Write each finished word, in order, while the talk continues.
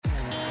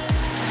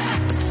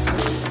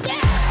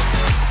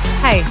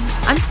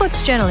I'm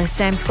sports journalist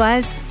Sam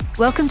Squires.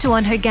 Welcome to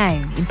On Her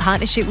Game in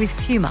partnership with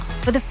Puma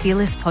for the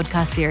Fearless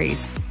podcast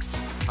series.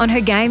 On Her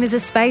Game is a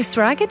space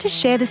where I get to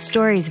share the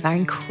stories of our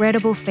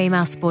incredible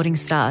female sporting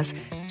stars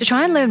to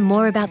try and learn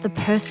more about the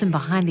person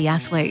behind the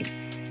athlete.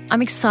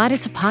 I'm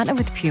excited to partner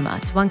with Puma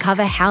to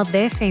uncover how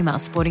their female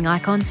sporting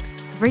icons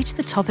have reached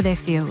the top of their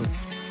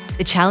fields,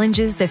 the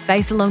challenges they've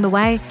faced along the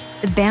way,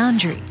 the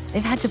boundaries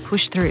they've had to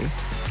push through,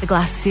 the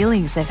glass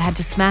ceilings they've had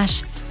to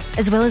smash,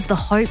 as well as the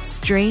hopes,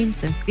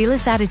 dreams and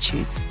fearless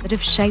attitudes that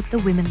have shaped the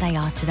women they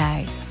are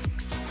today.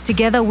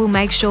 Together, we'll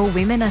make sure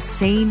women are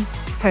seen,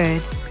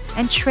 heard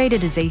and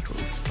treated as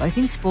equals, both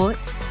in sport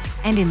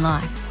and in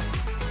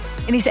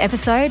life. In this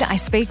episode, I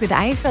speak with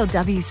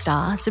AFLW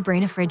star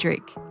Sabrina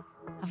Frederick.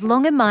 I've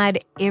long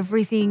admired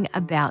everything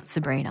about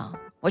Sabrina.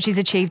 What she's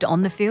achieved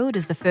on the field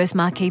as the first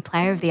marquee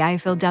player of the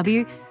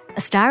AFLW,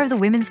 a star of the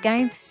women's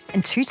game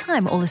and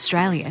two-time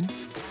All-Australian.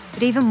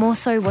 But even more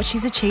so, what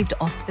she's achieved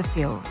off the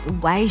field, the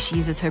way she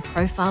uses her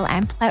profile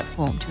and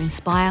platform to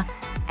inspire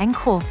and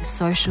call for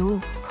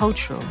social,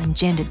 cultural and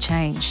gendered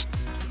change.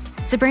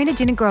 Sabrina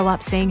didn't grow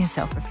up seeing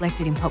herself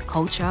reflected in pop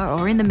culture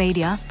or in the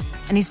media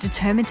and is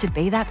determined to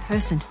be that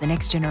person to the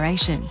next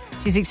generation.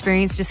 She's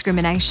experienced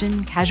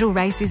discrimination, casual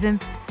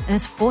racism and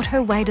has fought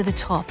her way to the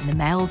top in the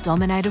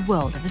male-dominated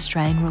world of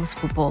Australian rules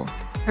football.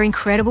 Her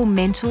incredible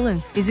mental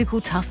and physical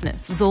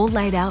toughness was all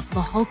laid out for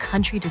the whole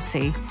country to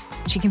see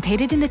when she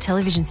competed in the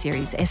television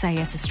series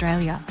SAS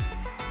Australia.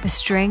 Her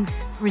strength,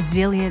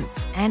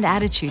 resilience and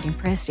attitude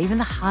impressed even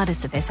the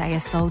hardest of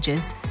SAS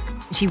soldiers,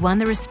 and she won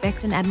the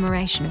respect and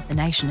admiration of the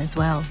nation as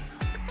well.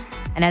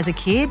 And as a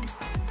kid,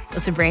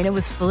 Sabrina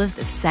was full of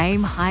the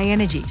same high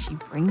energy she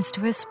brings to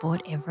her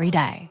sport every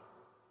day.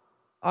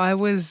 I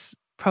was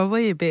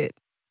probably a bit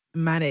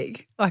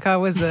manic. Like I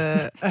was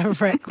a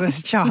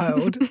reckless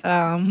child.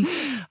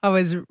 I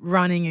was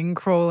running and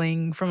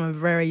crawling from a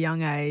very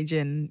young age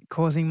and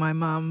causing my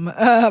mum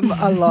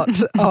a lot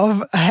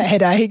of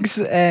headaches.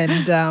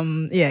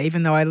 And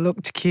even though I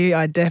looked cute,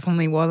 I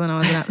definitely wasn't. I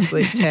was an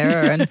absolute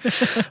terror. And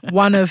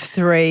one of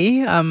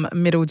three,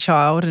 middle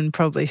child, and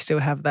probably still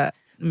have that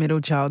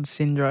middle child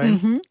syndrome.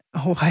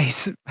 Mm-hmm.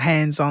 Always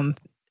hands on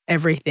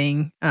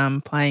everything,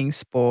 playing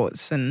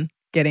sports and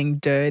getting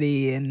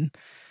dirty and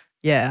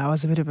yeah, I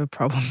was a bit of a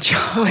problem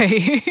child.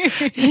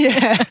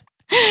 Yeah.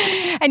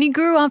 And you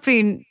grew up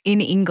in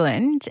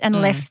England and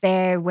left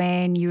there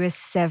when you were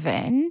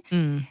 7.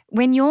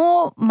 When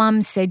your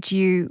mum said to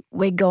you,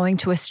 we're going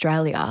to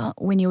Australia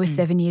when you were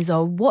 7 years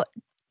old, what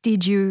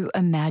did you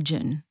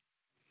imagine?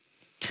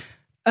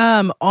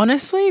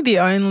 Honestly, the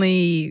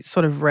only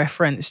sort of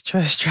reference to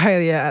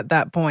Australia at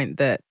that point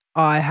that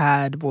I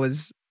had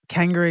was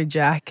Kangaroo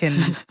Jack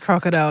and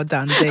Crocodile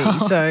Dundee.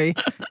 So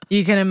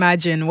you can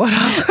imagine what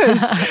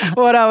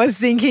I was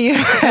thinking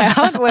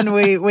about when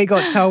we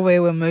got told we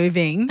were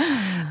moving.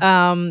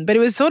 But it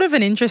was sort of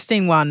an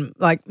interesting one.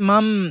 Like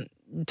Mum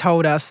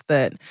told us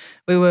that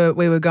we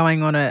were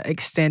going on an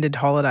extended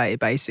holiday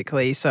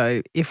basically.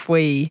 So if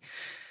we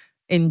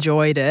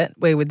enjoyed it,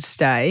 we would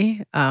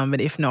stay. But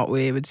if not,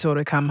 we would sort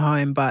of come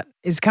home. But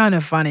it's kind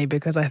of funny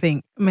because I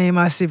think me and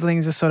my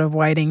siblings are sort of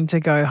waiting to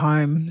go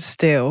home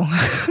still.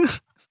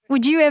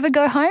 Would you ever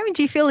go home?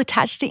 Do you feel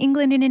attached to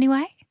England in any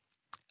way?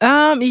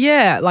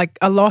 Yeah, like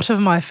a lot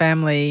of my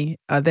family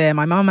are there.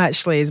 My mum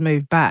actually has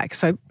moved back.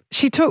 So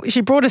she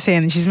brought us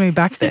in and she's moved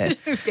back there.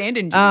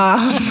 Abandoned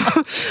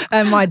you.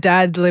 And my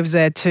dad lives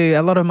there too.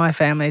 A lot of my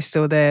family is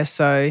still there.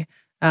 So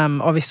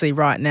obviously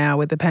right now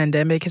with the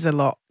pandemic there's a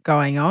lot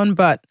going on.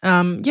 But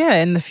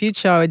in the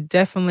future I would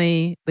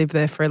definitely live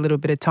there for a little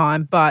bit of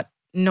time, but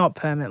not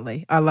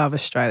permanently. I love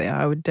Australia.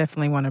 I would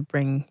definitely want to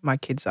bring my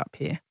kids up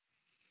here.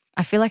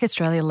 I feel like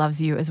Australia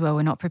loves you as well.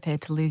 We're not prepared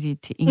to lose you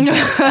to England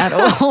at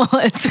all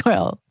as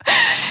well.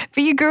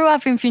 But you grew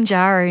up in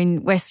Pinjarra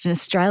in Western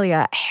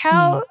Australia.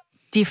 How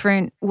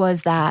different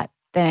was that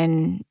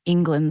than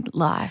England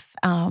life?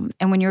 And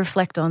when you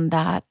reflect on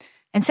that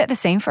and set the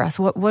scene for us,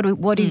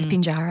 what is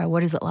Pinjarra?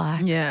 What is it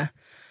like? Yeah.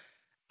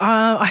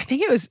 I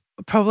think it was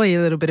probably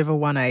a little bit of a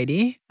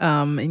 180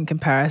 in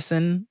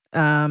comparison.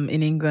 In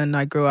England,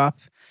 I grew up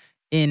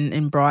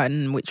in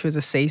Brighton, which was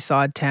a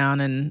seaside town,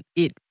 and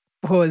it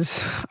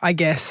was, I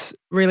guess,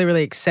 really,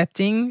 really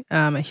accepting.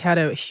 It had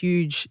a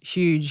huge,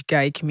 huge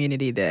gay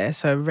community there.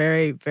 So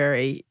very,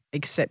 very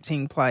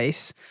accepting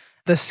place.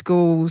 The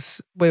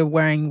schools were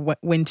wearing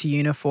winter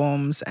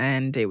uniforms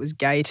and it was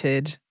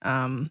gated.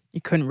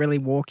 You couldn't really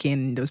walk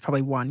in. There was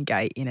probably one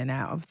gate in and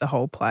out of the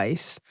whole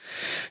place.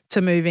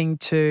 To moving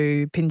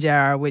to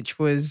Pinjarra, which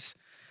was,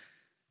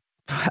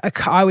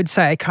 I would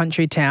say, a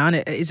country town.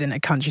 It isn't a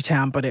country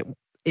town, but it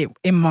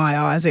in my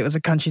eyes, it was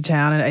a country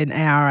town an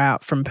hour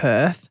out from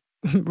Perth.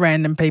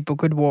 Random people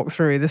could walk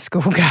through the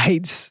school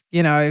gates,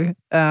 you're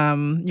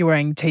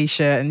wearing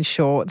T-shirt and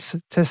shorts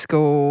to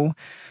school,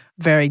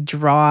 very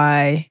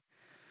dry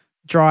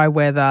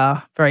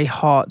weather, very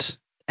hot,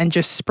 and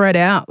just spread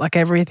out like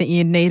everything.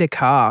 You'd need a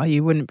car.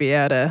 You wouldn't be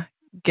able to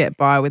get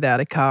by without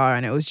a car,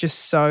 and it was just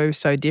so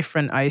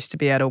different. I used to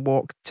be able to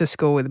walk to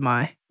school with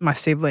my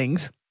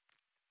siblings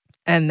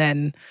and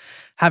then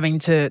having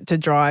to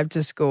drive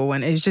to school,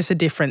 and it was just a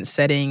different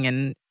setting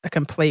and a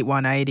complete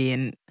 180.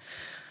 And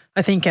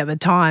I think at the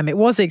time it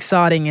was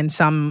exciting in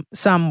some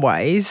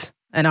ways,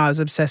 and I was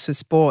obsessed with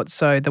sports,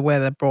 so the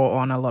weather brought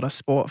on a lot of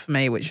sport for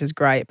me, which was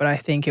great. But I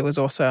think it was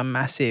also a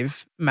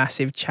massive,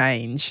 massive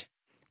change.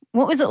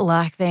 What was it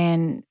like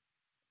then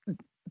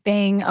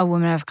being a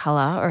woman of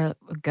colour or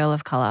a girl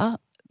of colour,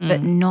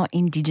 but not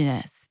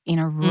Indigenous in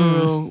a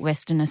rural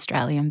Western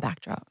Australian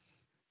backdrop?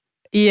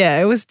 Yeah,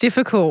 it was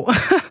difficult.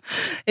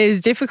 It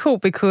was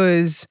difficult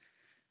because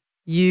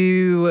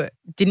you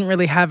didn't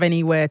really have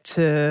anywhere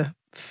to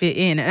fit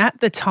in. At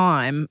the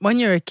time, when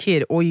you're a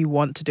kid, all you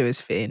want to do is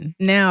fit in.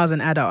 Now as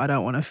an adult, I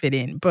don't want to fit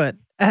in. But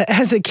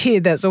as a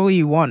kid, that's all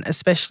you want,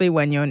 especially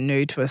when you're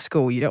new to a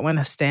school. You don't want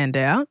to stand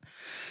out.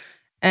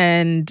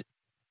 And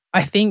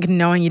I think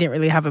knowing you didn't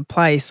really have a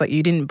place, like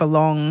you didn't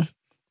belong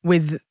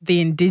with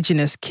the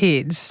Indigenous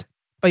kids,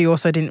 but you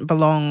also didn't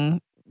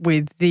belong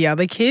with the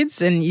other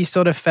kids, and you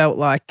sort of felt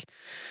like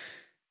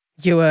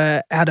you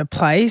were out of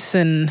place.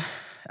 And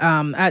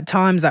at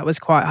times that was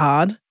quite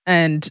hard.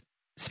 And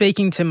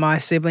speaking to my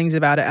siblings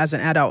about it as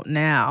an adult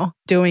now,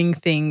 doing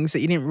things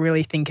that you didn't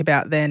really think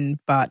about then,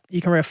 but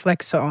you can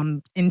reflect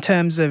on in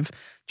terms of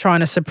trying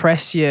to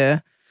suppress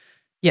your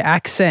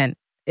accent.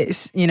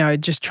 It's,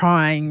 just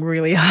trying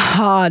really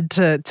hard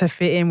to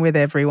fit in with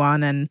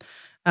everyone. And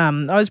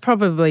I was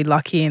probably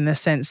lucky in the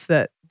sense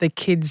that the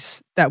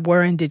kids that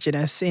were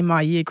Indigenous in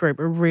my year group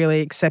were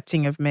really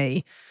accepting of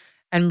me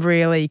and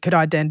really could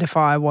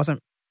identify I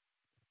wasn't,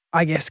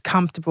 I guess,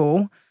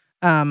 comfortable.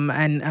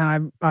 And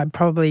I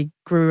probably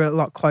grew a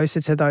lot closer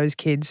to those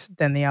kids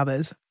than the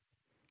others.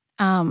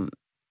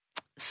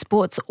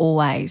 Sport's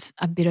always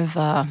a bit of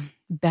a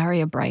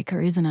barrier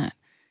breaker, isn't it?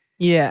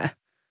 Yeah,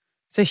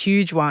 it's a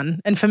huge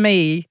one. And for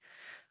me,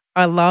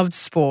 I loved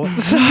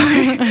sports, so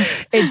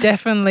it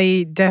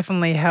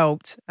definitely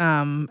helped.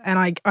 And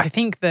I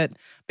think that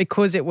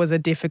because it was a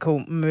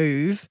difficult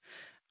move,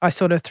 I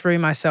sort of threw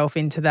myself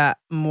into that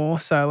more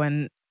so.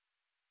 And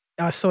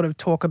I sort of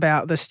talk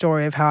about the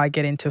story of how I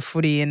get into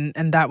footy, and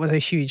that was a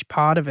huge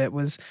part of it.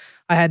 Was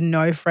I had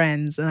no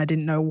friends and I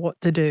didn't know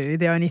what to do.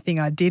 The only thing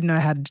I did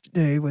know how to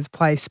do was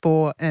play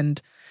sport,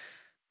 and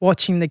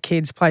watching the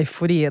kids play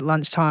footy at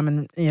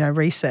lunchtime and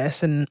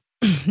recess, and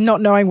not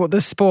knowing what the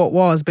sport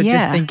was, but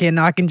just thinking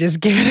I can just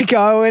give it a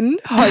go and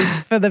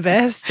hope for the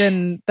best.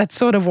 And that's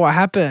sort of what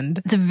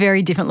happened. It's a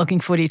very different looking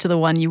footy to the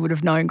one you would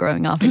have known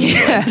growing up.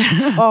 Yeah.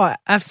 Oh,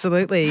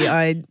 absolutely.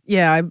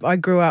 I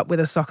grew up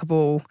with a soccer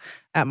ball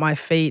at my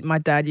feet. My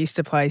dad used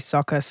to play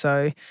soccer,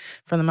 so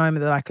from the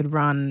moment that I could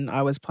run,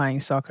 I was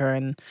playing soccer.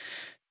 And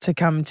to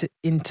come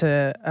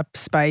into a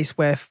space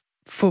where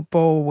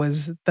football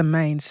was the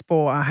main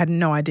sport, I had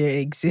no idea it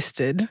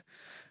existed.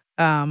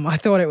 I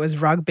thought it was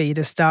rugby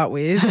to start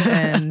with,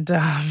 and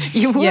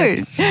you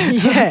would,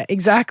 yeah,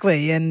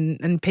 exactly,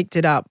 and picked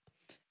it up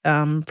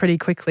pretty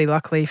quickly.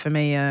 Luckily for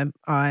me,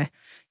 I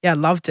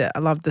loved it. I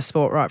loved the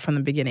sport right from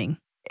the beginning.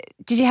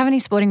 Did you have any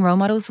sporting role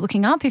models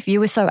looking up? If you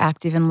were so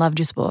active and loved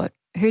your sport,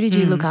 who did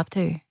you look up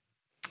to?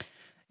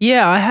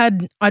 Yeah,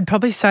 I'd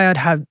probably say I'd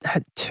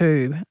had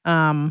two.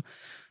 One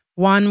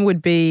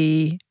would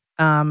be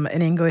an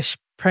English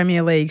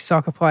Premier League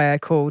soccer player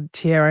called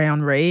Thierry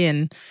Henry,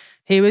 and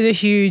he was a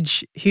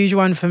huge, huge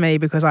one for me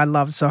because I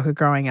loved soccer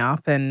growing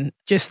up, and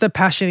just the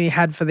passion he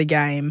had for the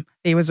game.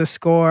 He was a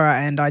scorer,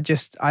 and I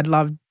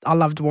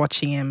loved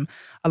watching him.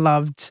 I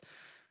loved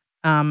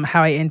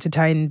how he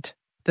entertained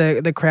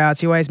the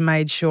crowds. He always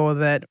made sure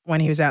that when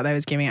he was out there, he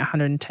was giving it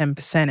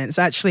 110%. It's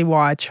actually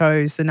why I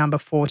chose the number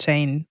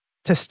 14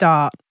 to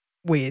start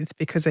with,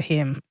 because of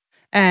him.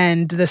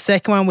 And the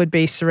second one would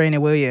be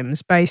Serena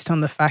Williams, based on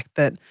the fact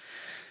that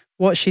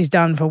what she's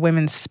done for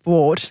women's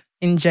sport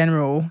in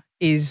general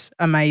is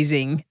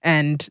amazing.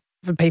 And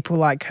for people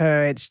like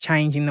her, it's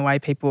changing the way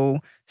people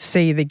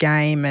see the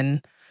game.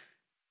 And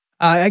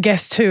I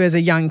guess too, as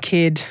a young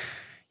kid,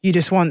 you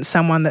just want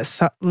someone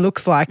that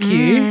looks like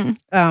you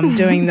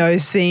doing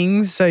those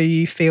things, so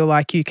you feel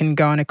like you can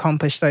go and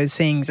accomplish those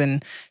things.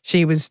 And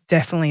she was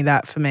definitely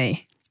that for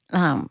me.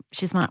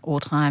 She's my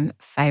all-time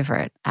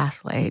favourite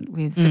athlete,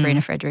 with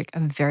Sabrina Frederick a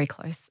very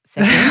close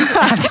second,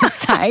 I have to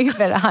say,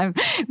 but I'm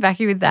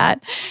backy with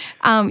that.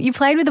 You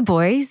played with the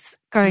boys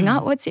growing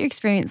up. What's your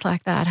experience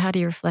like that? How do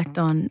you reflect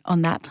on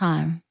that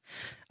time?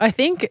 I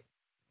think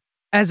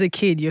as a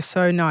kid, you're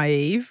so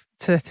naive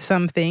to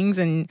some things,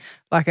 and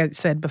like I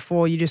said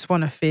before, you just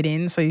want to fit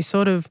in, so you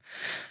sort of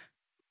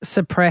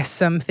suppress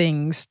some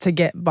things to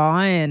get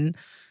by. And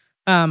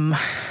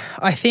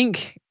I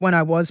think when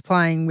I was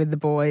playing with the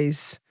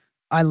boys,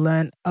 I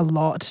learnt a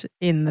lot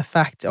in the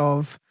fact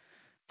of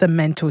the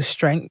mental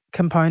strength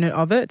component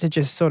of it, to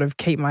just sort of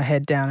keep my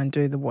head down and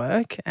do the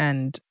work,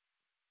 and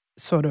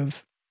sort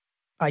of,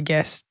 I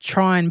guess,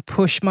 try and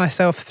push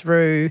myself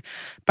through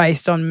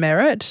based on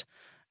merit.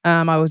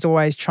 I was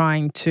always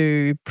trying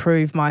to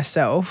prove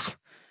myself,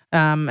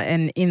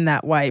 and in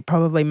that way it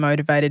probably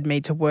motivated me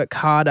to work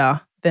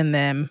harder than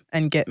them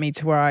and get me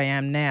to where I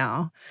am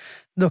now.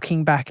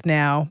 Looking back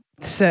now,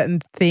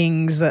 certain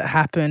things that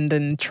happened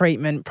and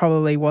treatment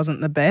probably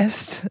wasn't the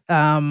best.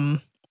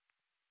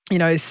 You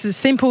know, it's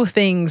simple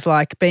things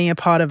like being a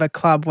part of a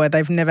club where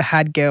they've never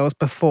had girls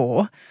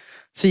before.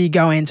 So you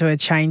go into a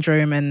change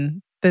room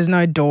and there's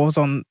no doors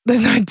on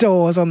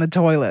the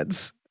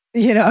toilets.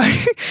 You know,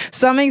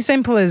 something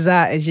simple as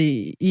that. As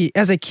you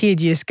as a kid,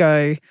 you just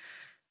go,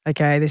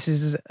 okay, this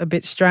is a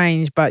bit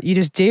strange, but you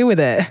just deal with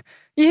it.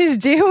 You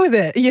just deal with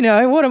it. You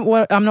know,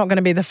 what I'm not going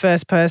to be the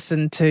first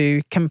person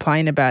to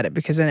complain about it,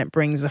 because then it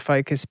brings the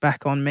focus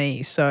back on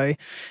me. So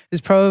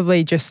there's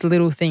probably just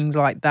little things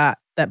like that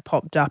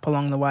popped up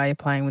along the way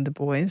playing with the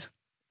boys.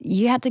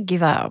 You had to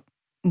give up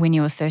when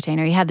you were 13,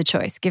 or you had the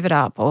choice, give it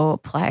up or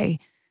play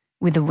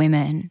with the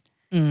women.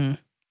 Mm.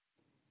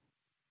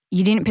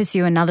 You didn't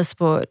pursue another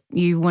sport.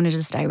 You wanted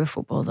to stay with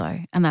football though,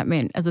 and that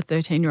meant as a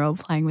 13-year-old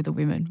playing with the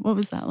women. What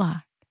was that like?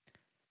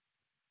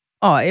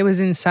 Oh, it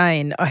was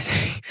insane. I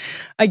think,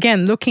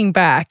 again, looking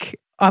back,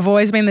 I've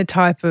always been the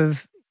type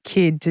of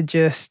kid to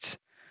just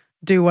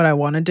do what I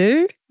want to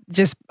do.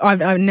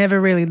 I've never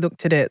really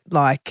looked at it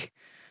like,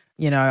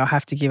 you know, I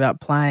have to give up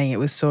playing. It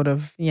was sort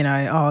of, you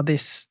know, oh,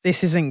 this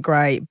isn't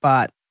great,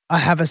 but I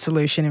have a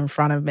solution in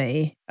front of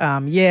me.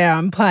 Yeah,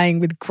 I'm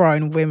playing with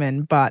grown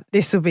women, but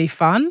this will be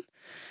fun.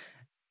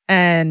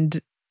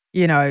 And,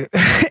 you know,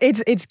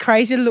 it's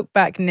crazy to look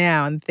back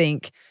now and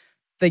think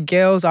the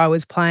girls I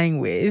was playing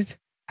with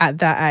at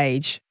that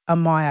age are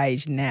my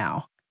age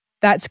now.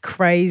 That's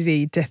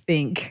crazy to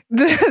think.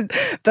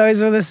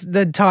 Those were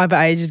the type of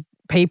age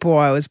people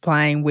I was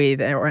playing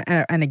with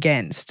and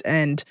against.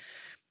 And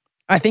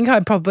I think I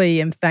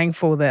probably am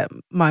thankful that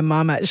my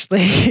mum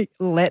actually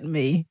let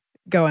me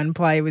go and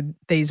play with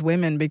these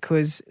women,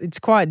 because it's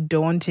quite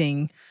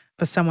daunting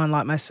for someone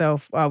like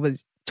myself. I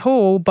was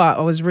tall, but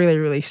I was really,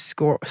 really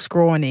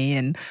scrawny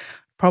and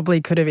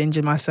probably could have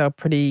injured myself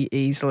pretty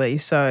easily.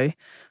 So I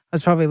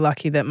was probably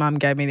lucky that mum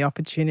gave me the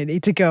opportunity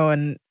to go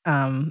and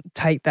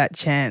take that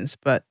chance.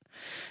 But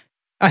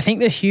I think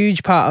the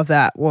huge part of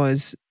that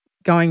was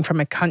going from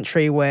a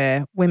country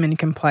where women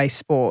can play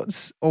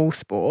sports, all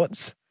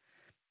sports,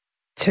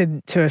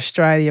 to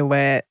Australia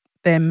where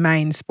their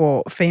main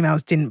sport,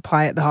 females didn't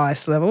play at the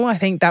highest level. I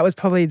think that was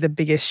probably the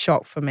biggest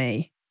shock for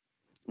me.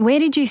 Where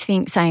did you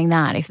think, saying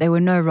that, if there were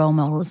no role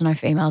models, no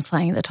females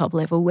playing at the top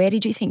level, where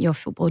did you think your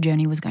football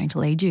journey was going to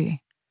lead you?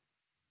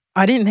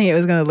 I didn't think it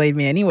was going to lead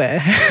me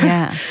anywhere.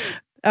 Yeah.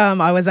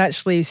 I was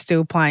actually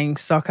still playing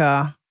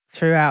soccer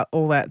throughout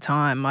all that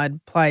time.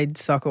 I'd played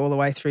soccer all the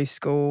way through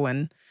school,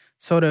 and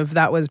sort of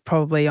that was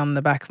probably on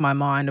the back of my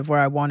mind of where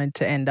I wanted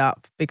to end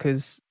up,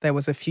 because there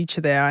was a future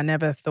there. I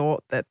never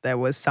thought that there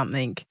was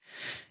something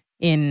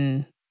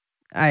in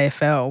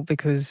AFL,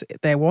 because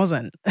there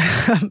wasn't.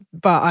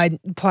 But I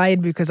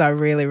played because I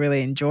really,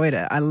 really enjoyed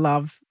it. I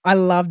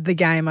loved the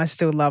game. I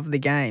still love the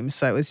game.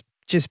 So it was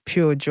just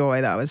pure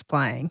joy that I was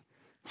playing.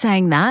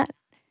 Saying that,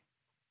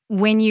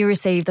 when you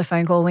received the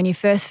phone call, when you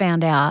first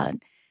found out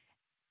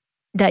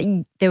that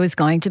there was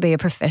going to be a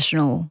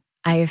professional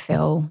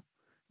AFL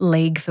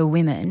league for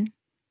women,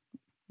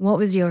 what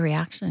was your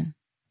reaction?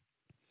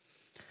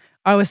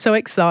 I was so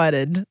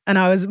excited, and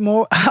I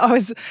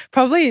was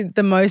probably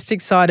the most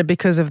excited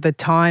because of the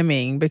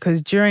timing,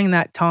 because during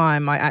that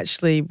time I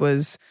actually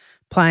was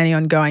planning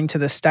on going to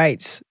the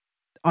States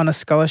on a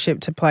scholarship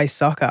to play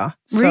soccer.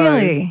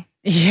 Really?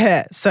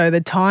 Yeah. So the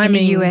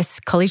timing. In the US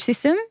college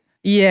system?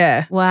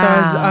 Yeah.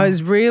 Wow. So I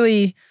was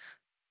really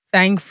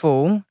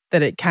thankful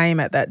that it came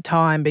at that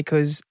time,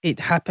 because it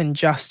happened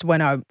just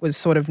when I was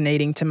sort of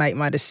needing to make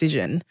my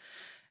decision.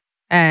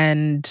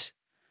 And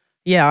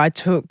yeah, I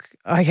took,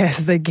 I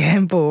guess, the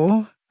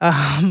gamble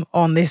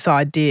on this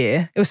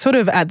idea. It was sort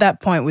of, at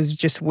that point, was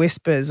just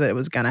whispers that it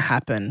was going to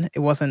happen. It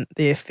wasn't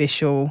the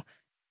official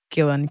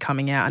Gillan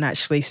coming out and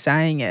actually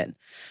saying it.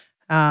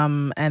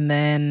 And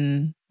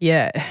then,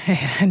 yeah,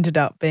 it ended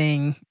up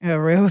being a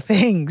real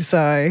thing.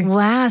 So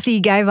wow, so you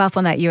gave up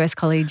on that US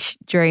college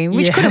dream,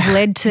 which could have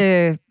led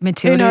to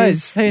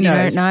Matilda's. Who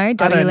knows? You don't know,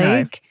 W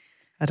League.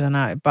 I don't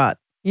know, but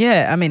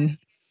yeah, I mean,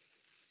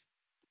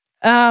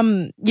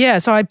 yeah.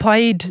 So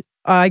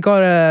I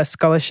got a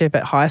scholarship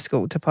at high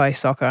school to play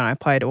soccer, and I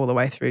played all the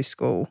way through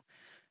school.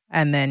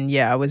 And then,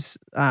 yeah, I was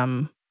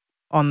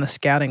on the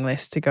scouting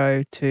list to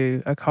go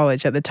to a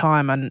college at the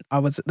time, and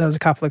there was a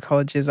couple of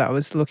colleges that I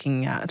was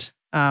looking at.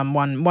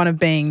 One of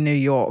being New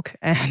York,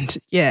 and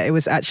yeah, it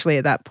was actually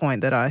at that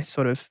point that I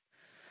sort of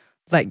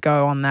let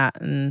go on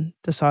that and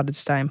decided to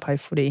stay and play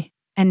footy.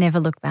 And never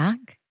look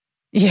back?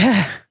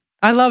 Yeah,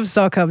 I love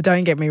soccer,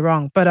 don't get me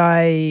wrong, but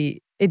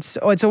it's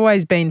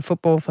always been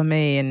football for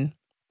me. And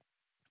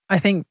I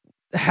think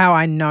how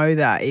I know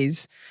that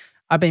is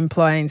I've been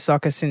playing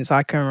soccer since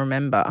I can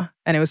remember,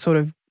 and it was sort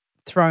of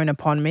thrown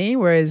upon me,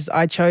 whereas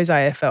I chose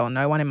AFL.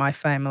 No one in my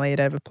family had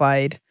ever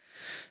played,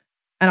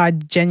 and I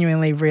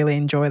genuinely really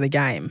enjoy the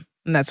game,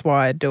 and that's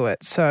why I do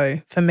it. So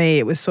for me,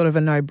 it was sort of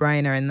a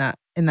no-brainer in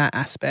that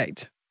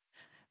aspect.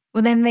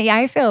 Well, then the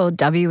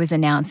AFLW was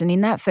announced, and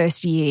in that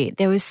first year,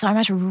 there was so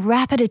much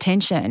rapid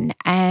attention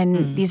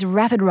and this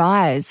rapid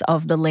rise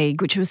of the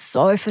league, which was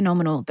so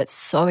phenomenal but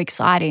so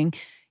exciting.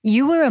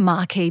 You were a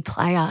marquee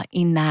player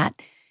in that.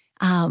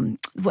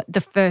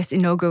 The first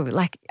inaugural,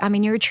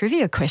 you're a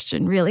trivia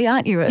question, really,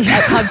 aren't you? At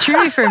Pub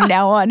Trivia from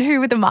now on, who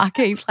were the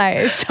marquee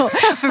players? So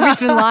for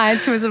Brisbane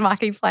Lions, who was the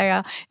marquee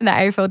player in the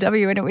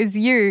AFLW? And it was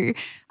you.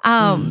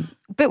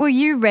 But were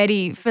you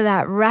ready for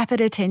that rapid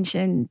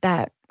attention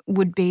that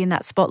would be in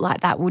that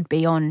spotlight that would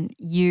be on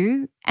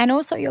you and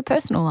also your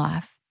personal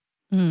life?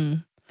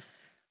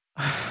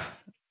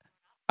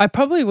 I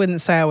probably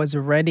wouldn't say I was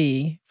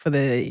ready for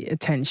the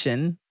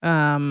attention,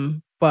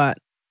 but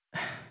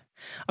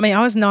I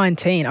was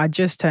 19. I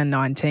just turned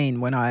 19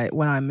 when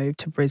I moved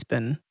to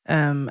Brisbane.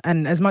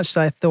 And as much as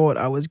I thought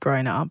I was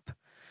grown up,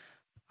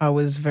 I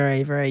was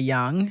very, very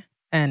young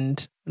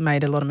and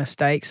made a lot of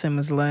mistakes and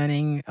was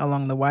learning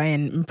along the way,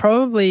 and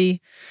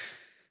probably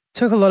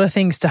took a lot of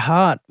things to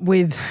heart.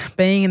 With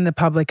being in the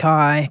public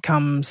eye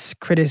comes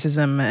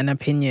criticism and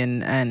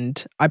opinion,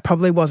 and I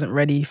probably wasn't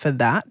ready for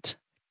that.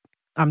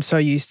 I'm so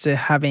used to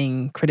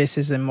having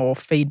criticism or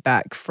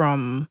feedback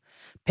from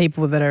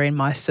people that are in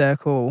my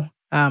circle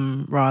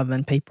rather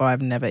than people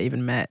I've never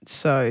even met.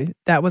 So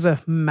that was a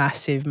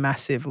massive,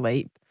 massive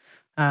leap,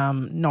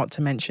 not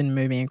to mention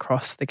moving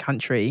across the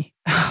country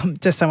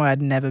to somewhere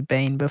I'd never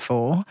been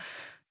before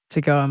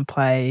to go and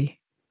play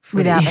footy.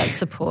 Without that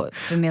support,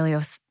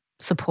 familiar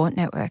support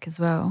network as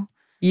well.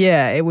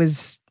 Yeah, it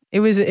was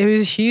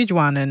a huge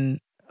one, and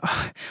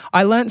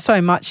I learned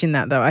so much in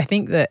that, though. I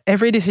think that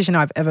every decision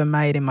I've ever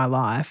made in my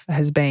life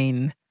has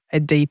been a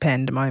deep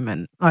end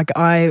moment.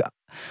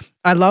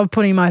 I love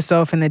putting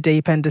myself in the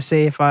deep end to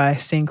see if I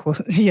sink or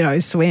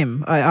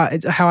swim.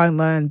 It's how I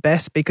learn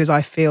best, because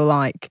I feel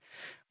like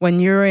when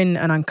you're in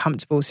an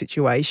uncomfortable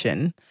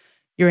situation,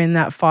 you're in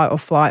that fight or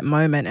flight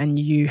moment and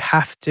you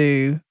have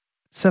to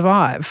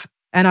survive.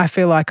 And I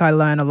feel like I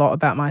learn a lot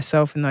about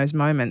myself in those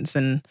moments.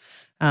 And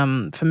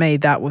for me,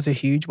 that was a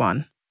huge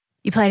one.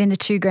 You played in the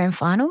 2 grand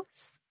finals,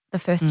 the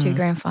first 2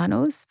 grand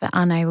finals, but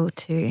unable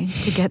to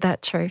get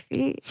that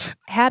trophy.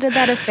 How did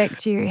that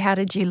affect you? How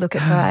did you look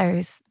at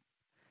those?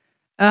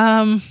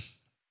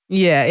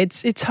 Yeah,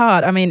 it's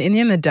hard. In the end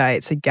of the day,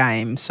 it's a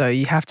game, so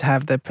you have to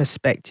have the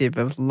perspective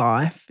of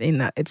life in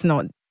that. It's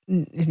not,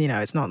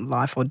 it's not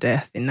life or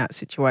death in that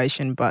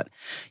situation, but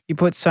you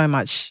put so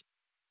much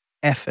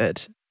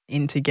effort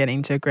into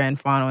getting to a grand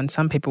final, and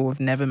some people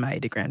have never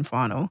made a grand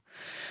final,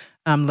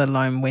 let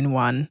alone win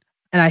one.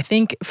 And I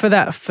think for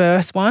that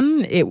first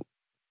one,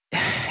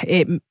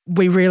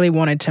 we really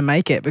wanted to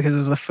make it because it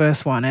was the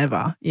first one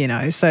ever,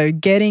 So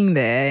getting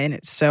there in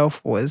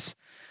itself was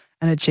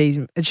an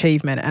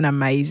achievement and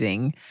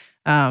amazing.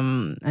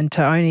 And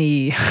to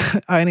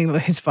only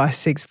lose by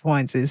 6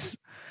 points is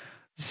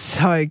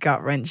so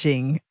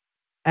gut-wrenching.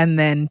 And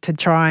then to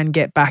try and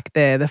get back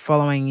there the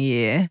following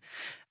year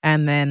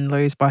and then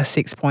lose by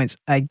 6 points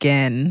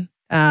again.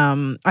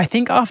 I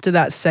think after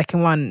that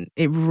second one,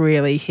 it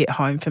really hit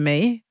home for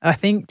me. I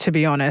think, to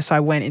be honest, I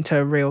went into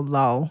a real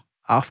lull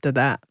after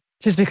that,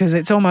 just because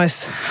it's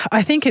almost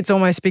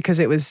because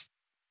it was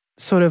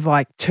sort of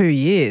like 2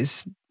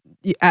 years.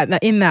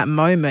 In that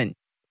moment,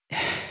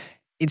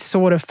 it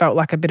sort of felt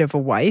like a bit of a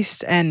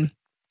waste. And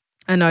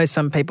I know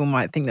some people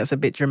might think that's a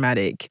bit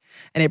dramatic,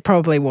 and it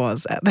probably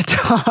was at the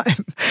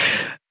time.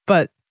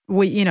 But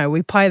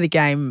we play the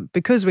game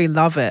because we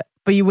love it,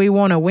 but we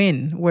want to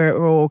win. We're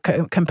all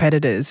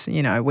competitors.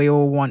 We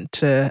all want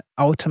to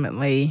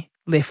ultimately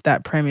lift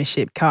that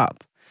premiership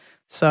cup.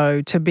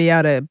 So to be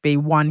able to be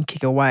one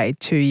kick away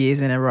 2 years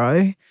in a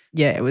row,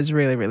 yeah, it was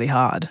really, really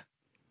hard.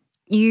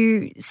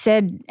 You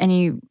said, and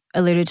you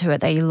alluded to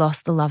it, that you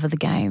lost the love of the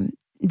game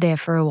there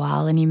for a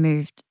while and you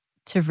moved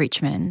to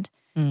Richmond.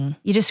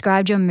 You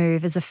described your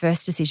move as the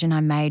first decision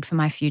I made for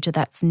my future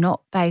that's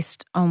not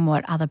based on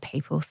what other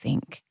people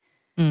think.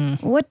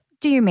 What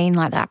do you mean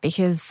like that?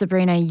 Because,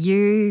 Sabrina,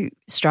 you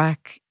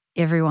strike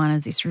everyone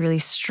as this really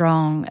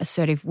strong,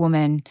 assertive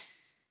woman,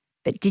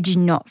 but did you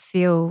not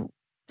feel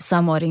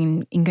somewhat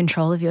in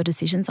control of your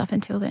decisions up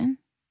until then?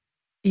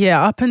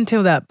 Yeah, up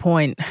until that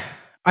point,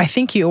 I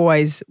think you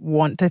always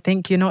want to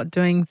think you're not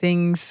doing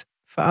things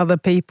for other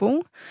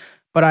people,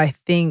 but I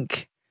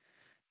think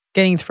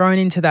getting thrown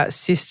into that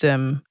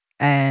system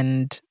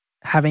and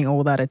having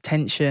all that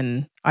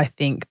attention, I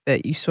think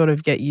that you sort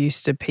of get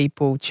used to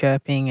people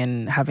chirping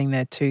and having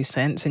their 2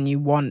 cents, and you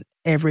want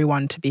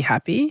everyone to be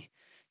happy.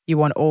 You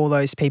want all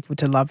those people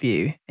to love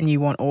you, and you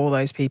want all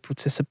those people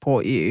to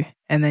support you.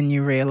 And then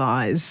you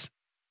realize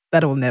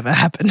that'll never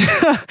happen.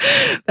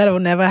 That'll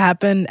never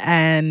happen.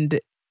 And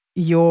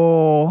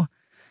you're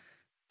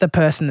the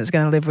person that's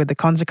going to live with the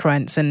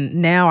consequence. And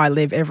now I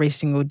live every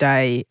single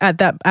day. At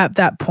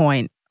that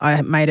point,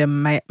 I made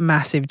a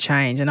massive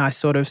change, and I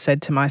sort of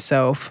said to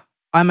myself,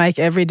 I make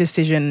every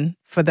decision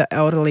for the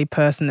elderly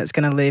person that's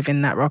going to live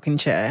in that rocking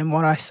chair. And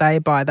what I say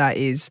by that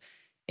is,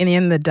 in the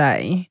end of the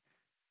day,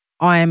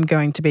 I am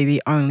going to be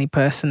the only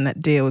person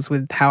that deals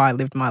with how I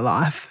lived my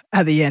life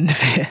at the end of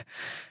it.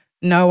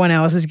 No one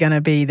else is going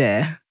to be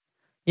there,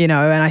 and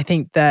I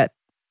think that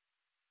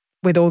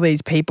with all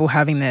these people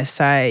having their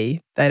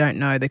say, they don't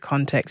know the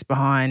context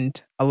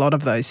behind a lot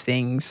of those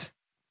things.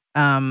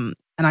 And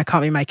and I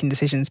can't be making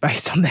decisions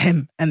based on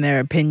them and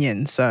their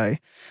opinions. So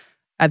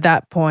at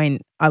that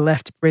point, I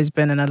left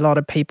Brisbane and a lot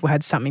of people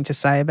had something to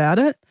say about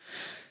it.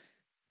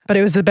 But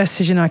it was the best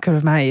decision I could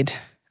have made.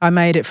 I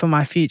made it for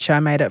my future.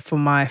 I made it for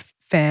my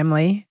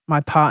family,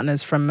 my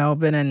partners from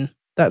Melbourne, and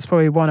that's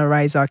where we want to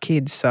raise our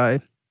kids. So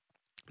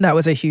that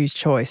was a huge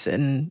choice,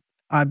 and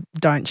I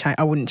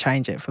wouldn't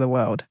change it for the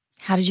world.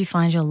 How did you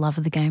find your love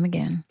of the game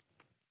again?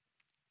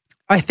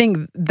 I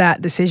think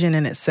that decision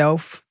in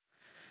itself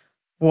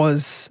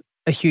was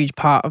a huge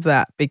part of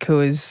that,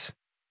 because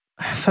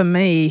for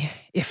me,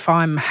 if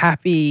I'm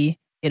happy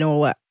in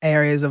all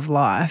areas of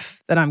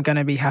life, then I'm going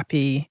to be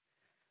happy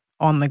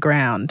on the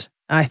ground.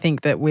 I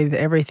think that with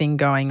everything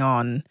going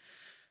on,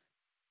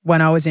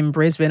 when I was in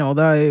Brisbane,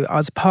 although I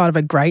was part of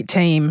a great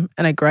team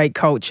and a great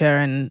culture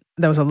and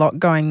there was a lot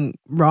going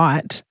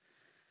right,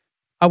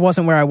 I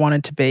wasn't where I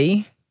wanted to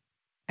be.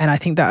 And I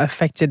think that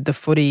affected the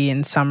footy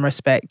in some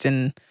respect.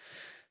 And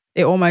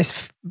it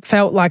almost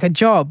felt like a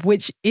job,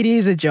 which it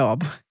is a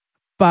job.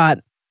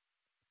 But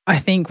I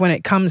think when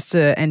it comes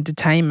to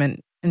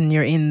entertainment and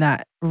you're in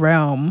that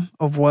realm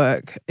of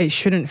work, it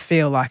shouldn't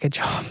feel like a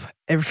job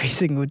every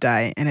single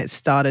day. And it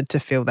started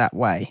to feel that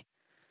way.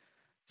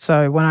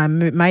 So when I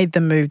made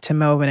the move to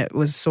Melbourne, it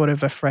was sort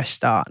of a fresh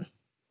start.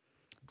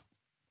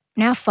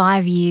 Now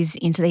 5 years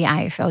into the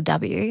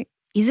AFLW,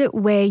 is it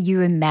where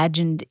you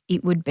imagined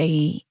it would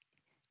be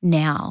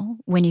now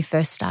when you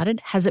first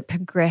started? Has it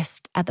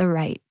progressed at the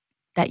rate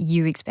that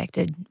you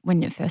expected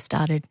when it first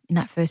started in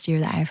that first year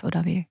of the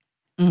AFLW?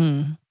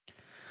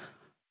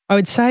 I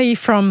would say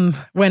from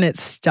when it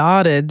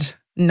started,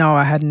 no,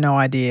 I had no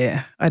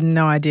idea. I had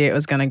no idea it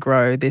was going to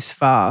grow this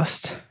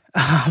fast.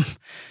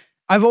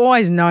 I've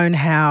always known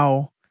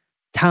how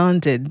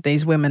talented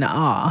these women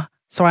are,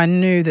 so I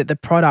knew that the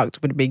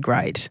product would be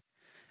great,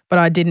 but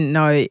I didn't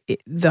know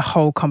the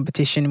whole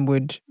competition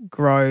would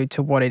grow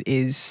to what it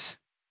is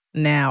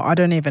now. I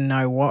don't even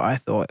know what I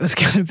thought it was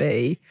going to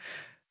be,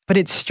 but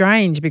it's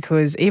strange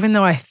because even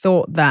though I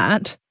thought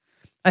that,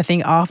 I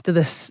think after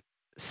the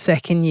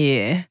second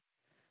year,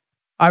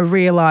 I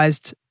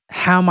realised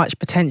how much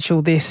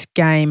potential this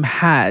game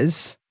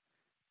has,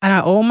 and I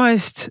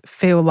almost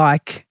feel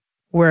like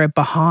we're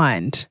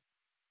behind.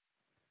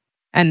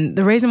 And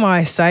the reason why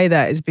I say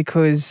that is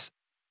because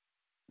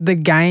the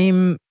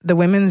game, the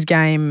women's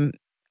game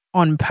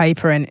on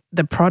paper and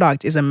the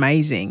product is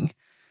amazing.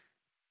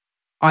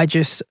 I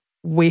just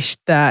wish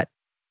that,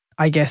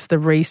 I guess, the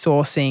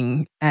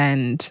resourcing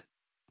and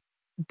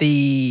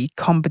the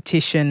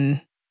competition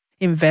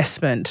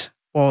investment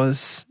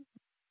was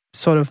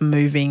sort of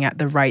moving at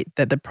the rate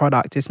that the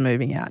product is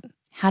moving at.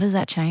 How does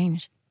that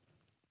change?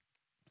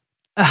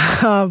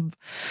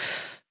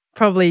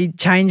 Probably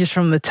changes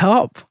from the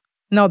top.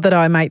 Not that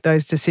I make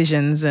those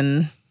decisions,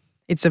 and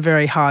it's a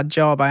very hard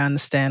job. I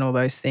understand all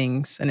those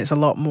things, and it's a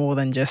lot more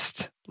than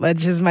just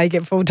let's just make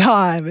it full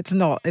time. It's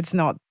not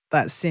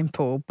that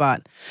simple,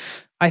 but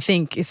I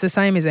think it's the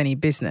same as any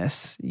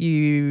business.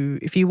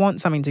 If you want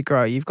something to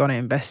grow, you've got to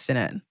invest in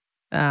it.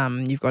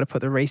 You've got to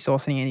put the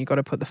resourcing in, you've got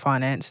to put the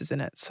finances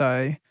in it.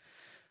 So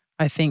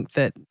I think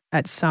that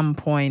at some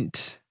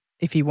point,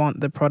 if you want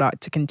the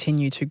product to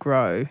continue to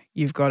grow,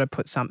 you've got to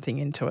put something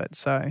into it.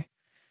 So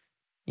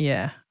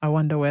yeah, I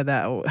wonder where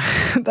that'll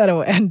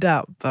end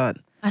up. But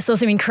I saw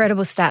some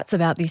incredible stats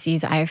about this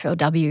year's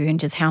AFLW and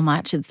just how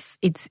much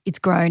it's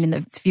grown in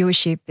its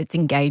viewership, its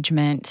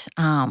engagement,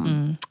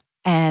 and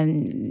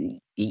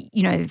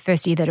you know, the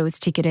first year that it was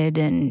ticketed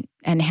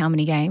and how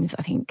many games.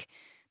 I think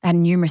they had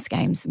numerous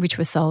games which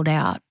were sold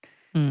out.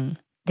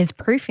 There's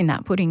proof in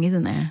that pudding,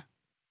 isn't there?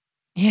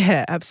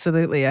 Yeah,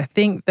 absolutely. I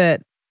think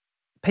that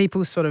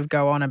people sort of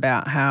go on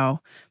about how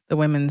the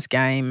women's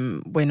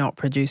game, we're not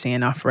producing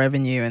enough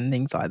revenue and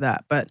things like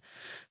that. But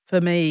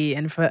for me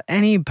and for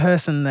any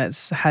person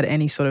that's had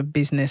any sort of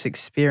business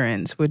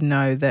experience would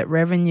know that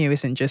revenue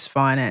isn't just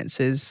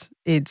finances.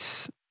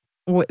 It's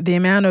the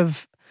amount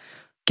of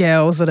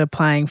girls that are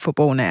playing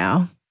football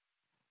now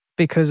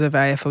because of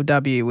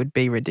AFLW would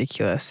be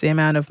ridiculous. The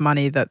amount of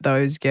money that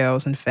those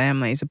girls and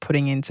families are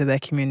putting into their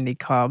community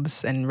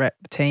clubs and rep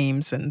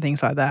teams and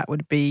things like that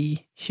would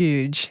be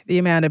huge. The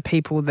amount of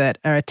people that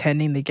are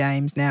attending the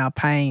games now,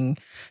 paying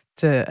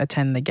to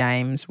attend the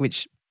games,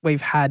 which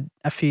we've had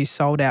a few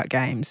sold out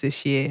games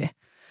this year,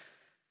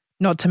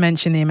 not to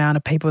mention the amount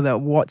of people that are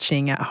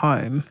watching at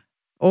home.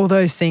 All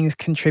those things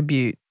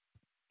contribute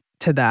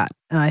to that.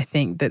 And I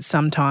think that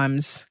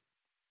sometimes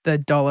the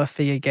dollar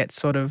figure gets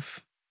sort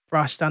of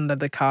brushed under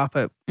the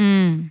carpet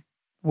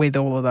with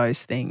all of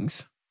those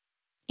things.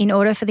 In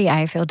order for the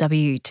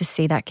AFLW to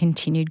see that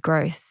continued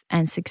growth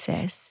and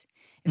success,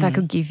 if I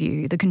could give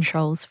you the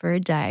controls for a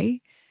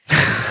day,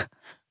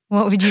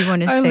 what would you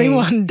want to see? Only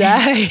one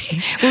day.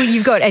 Well,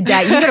 you've got a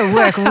day. You've got to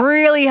work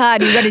really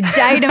hard. You've got a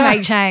day to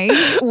make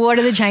change. What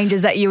are the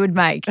changes that you would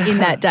make in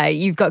that day?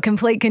 You've got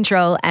complete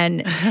control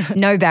and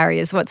no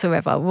barriers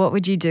whatsoever. What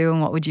would you do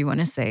and what would you want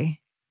to see?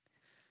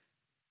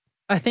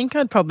 I think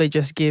I'd probably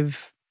just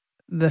give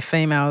the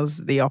females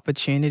the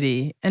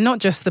opportunity, and not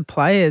just the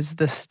players,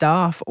 the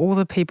staff, all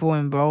the people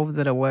involved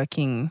that are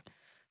working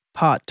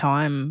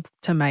part-time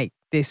to make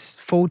this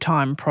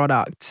full-time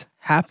product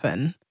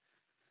happen,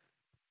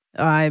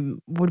 I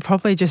would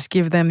probably just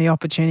give them the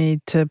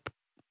opportunity to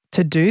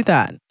do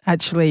that,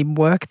 actually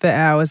work the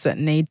hours that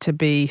need to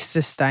be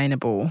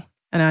sustainable.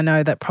 And I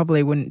know that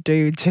probably wouldn't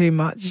do too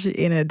much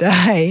in a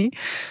day,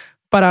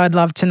 but I'd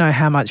love to know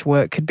how much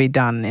work could be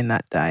done in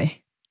that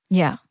day.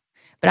 Yeah.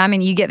 But I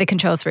mean, you get the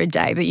controls for a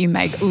day, but you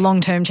make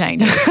long-term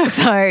changes.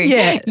 So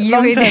yeah,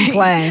 long-term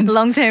plans.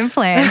 Long-term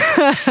plans.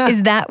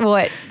 Is that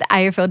what the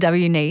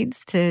AFLW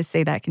needs to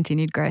see that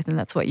continued growth, and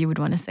that's what you would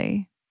want to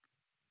see?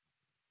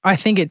 I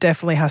think it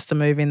definitely has to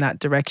move in that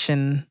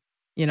direction.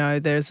 You know,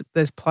 there's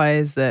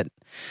players that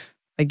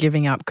are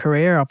giving up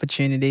career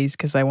opportunities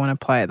because they want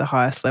to play at the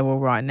highest level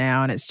right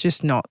now, and it's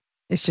just not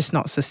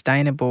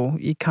sustainable.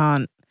 You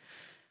can't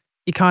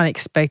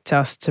expect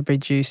us to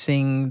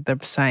producing the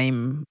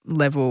same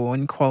level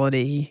and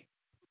quality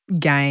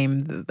game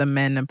that the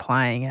men are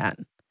playing at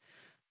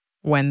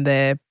when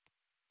they're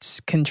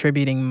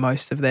contributing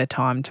most of their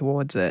time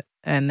towards it,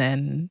 and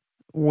then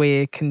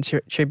we're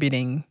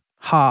contributing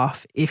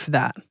half, if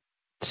that,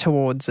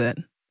 towards it.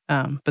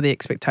 But the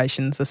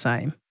expectation's the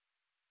same.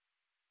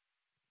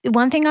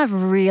 One thing I've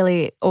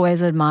really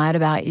always admired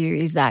about you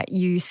is that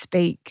you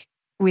speak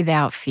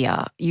without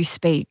fear. You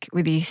speak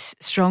with this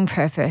strong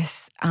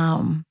purpose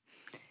and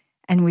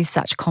with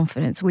such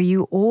confidence. Were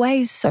you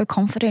always so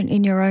confident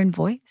in your own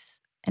voice?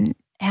 And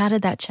how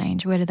did that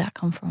change? Where did that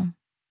come from?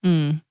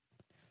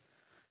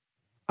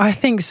 I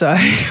think so.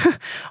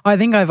 I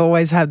think I've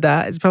always had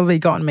that. It's probably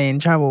gotten me in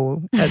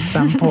trouble at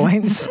some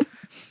points.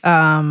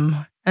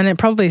 And it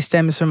probably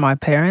stems from my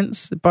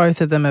parents.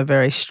 Both of them are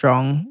very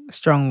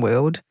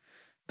strong-willed,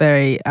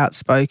 very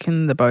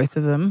outspoken, the both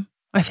of them.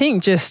 I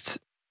think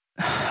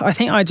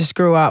I just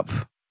grew up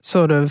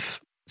sort of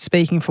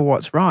speaking for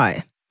what's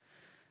right.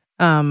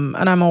 And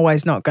I'm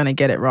always not going to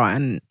get it right.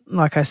 And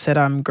like I said,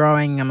 I'm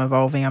growing, I'm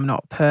evolving, I'm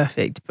not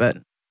perfect. But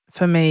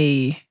for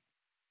me,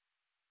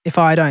 if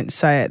I don't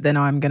say it, then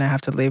I'm going to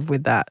have to live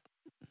with that,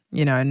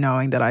 you know,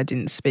 knowing that I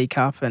didn't speak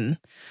up. And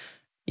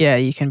yeah,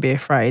 you can be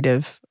afraid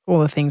of all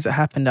the things that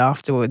happened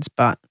afterwards.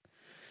 But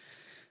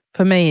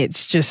for me,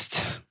 it's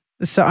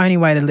the only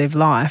way to live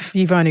life.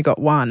 You've only got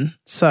one.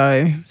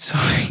 So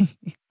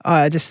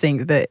I just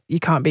think that you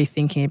can't be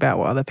thinking about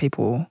what other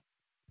people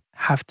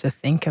have to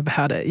think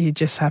about it. You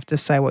just have to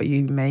say what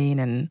you mean.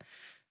 And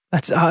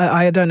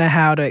I don't know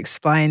how to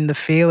explain the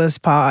fearless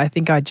part. I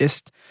think I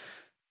just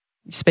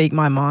speak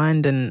my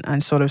mind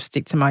and sort of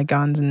stick to my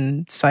guns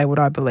and say what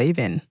I believe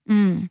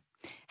in.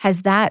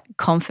 Has that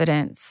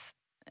confidence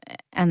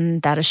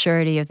and that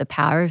assurity of the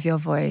power of your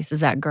voice,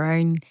 has that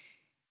grown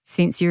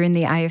since you're in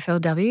the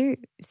AFLW,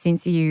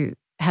 since you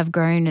have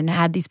grown and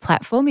had this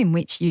platform in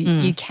which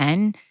you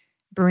can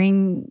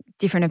bring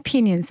different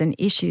opinions and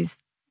issues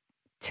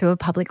to a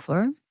public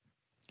forum?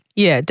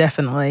 Yeah,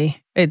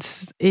 definitely.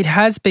 It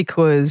has,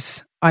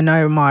 because I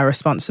know my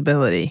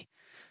responsibility,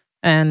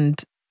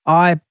 and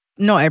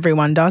not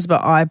everyone does,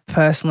 but I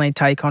personally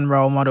take on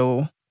role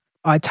model.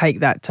 I take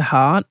that to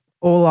heart.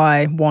 All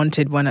I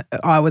wanted when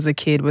I was a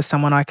kid was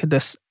someone I could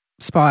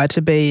aspire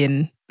to be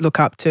and look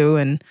up to.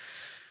 And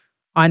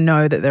I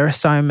know that there are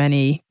so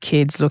many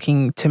kids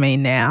looking to me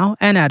now,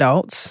 and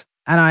adults,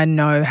 and I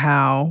know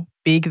how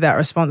big that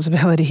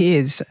responsibility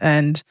is.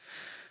 And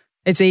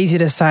it's easy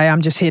to say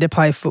I'm just here to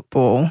play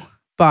football,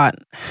 but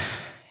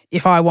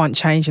if I want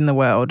change in the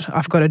world,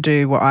 I've got to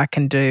do what I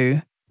can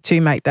do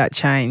to make that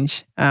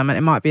change. And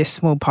it might be a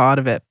small part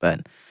of it,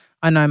 but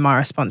I know my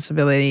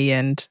responsibility,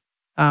 and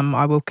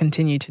I will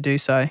continue to do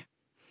so.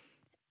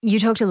 You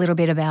talked a little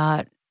bit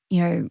about,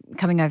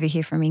 coming over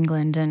here from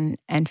England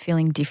and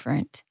feeling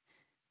different.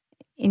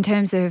 In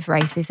terms of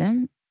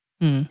racism,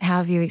 how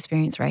have you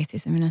experienced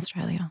racism in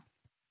Australia?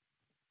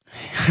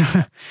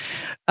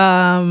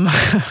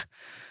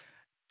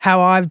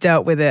 How I've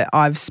dealt with it,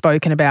 I've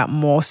spoken about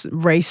more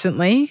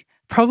recently,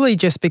 probably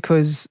just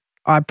because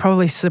I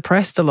probably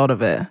suppressed a lot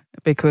of it,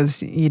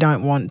 because you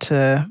don't want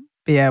to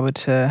be able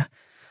to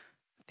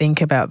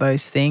think about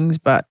those things.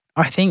 But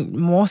I think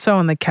more so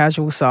on the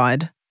casual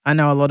side, I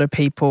know a lot of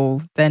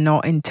people, they're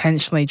not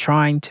intentionally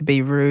trying to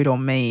be rude or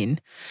mean,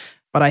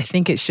 but I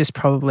think it's just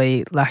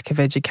probably lack of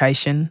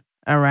education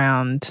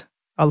around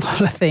a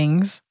lot of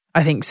things.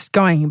 I think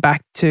going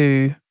back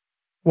to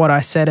what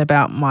I said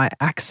about my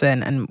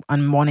accent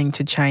and wanting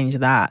to change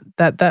that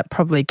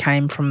probably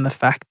came from the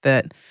fact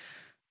that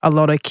a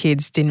lot of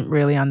kids didn't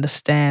really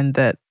understand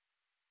that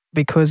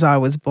because I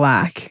was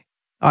black,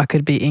 I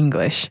could be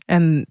English.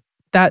 And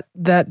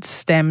that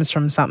stems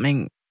from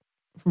something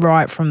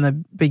right from the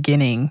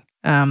beginning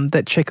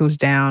that trickles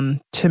down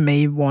to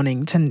me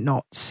wanting to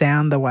not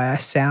sound the way I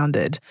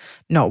sounded,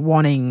 not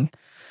wanting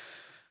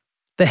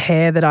the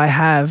hair that I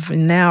have.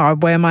 And now I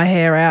wear my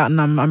hair out and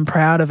I'm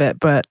proud of it,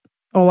 but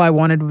all I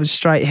wanted was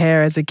straight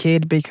hair as a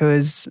kid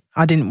because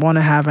I didn't want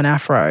to have an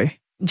afro.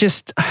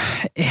 Just,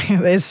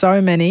 there's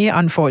so many,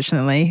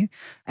 unfortunately.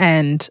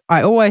 And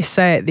I always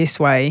say it this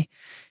way,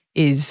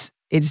 is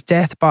it's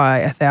death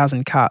by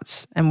 1,000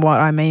 cuts. And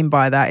what I mean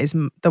by that is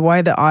the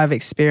way that I've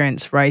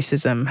experienced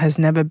racism has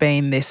never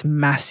been this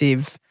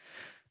massive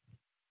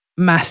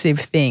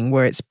thing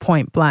where it's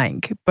point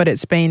blank, but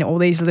it's been all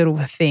these little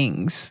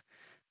things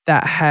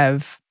that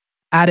have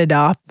added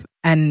up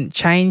and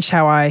changed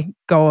how I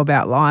go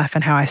about life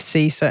and how I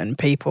see certain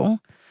people,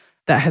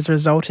 that has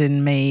resulted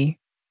in me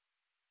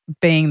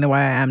being the way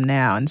I am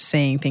now and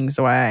seeing things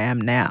the way I am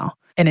now.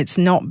 And it's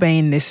not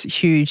been this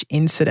huge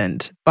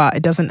incident, but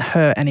it doesn't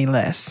hurt any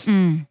less.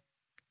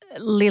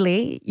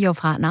 Lily, your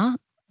partner,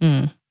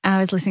 I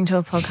was listening to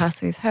a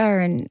podcast with her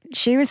and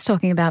she was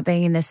talking about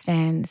being in the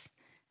stands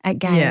at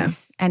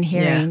games and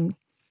hearing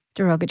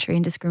derogatory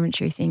and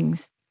discriminatory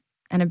things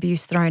and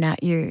abuse thrown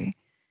at you.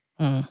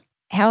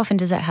 How often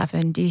does that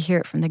happen? Do you hear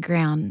it from the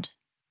ground?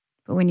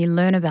 But when you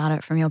learn about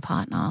it from your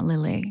partner,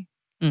 Lily,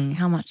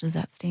 how much does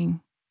that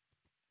sting?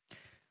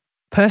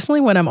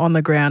 Personally, when I'm on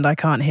the ground, I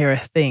can't hear a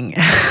thing,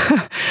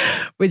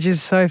 which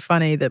is so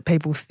funny that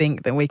people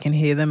think that we can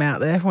hear them out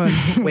there when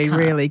we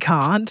really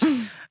can't.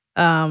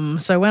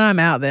 So when I'm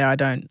out there, I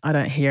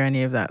don't hear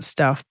any of that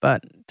stuff.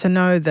 But to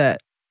know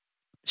that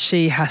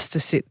she has to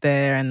sit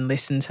there and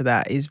listen to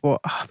that is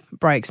what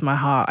breaks my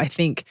heart. I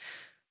think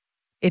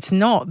it's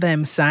not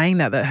them saying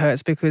that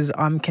hurts, because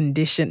I'm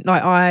conditioned.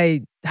 Like,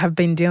 I have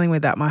been dealing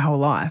with that my whole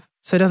life.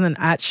 So it doesn't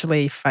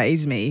actually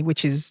faze me,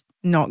 which is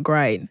not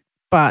great.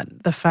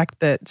 But the fact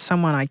that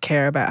someone I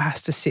care about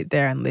has to sit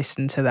there and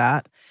listen to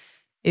that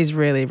is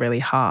really, really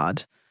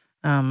hard,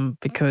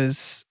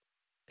 because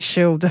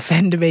she'll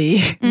defend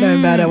me no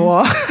matter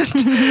what.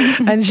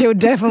 And she'll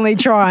definitely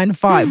try and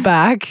fight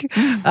back.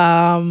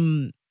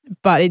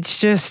 But it's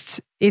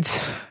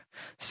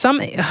so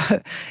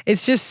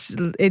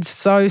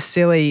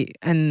silly.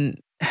 And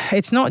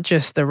it's not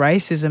just the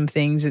racism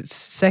things, it's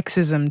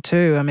sexism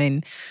too. I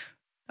mean,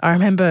 I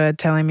remember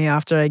telling me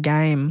after a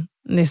game,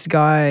 this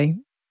guy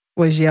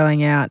was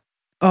yelling out,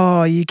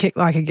 "Oh, you kick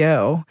like a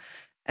girl."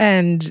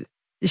 And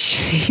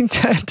she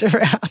turned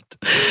around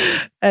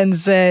and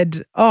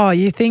said, "Oh,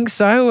 you think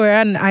so? We're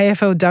at an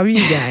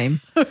AFLW game."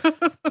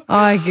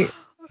 Like, oh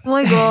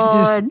my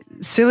God.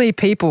 Just silly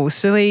people,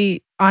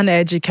 silly,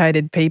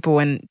 uneducated people.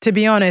 And to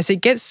be honest, it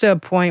gets to a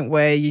point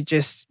where you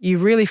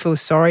really feel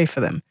sorry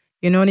for them.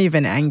 You're not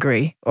even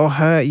angry or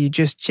hurt. You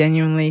just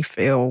genuinely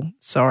feel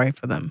sorry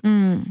for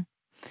them.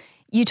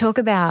 You talk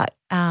about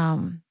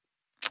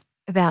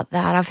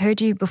that. I've heard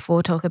you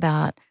before talk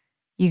about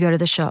you go to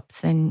the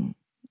shops and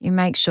you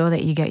make sure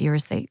that you get your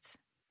receipts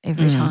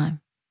every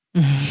time.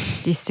 Do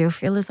you still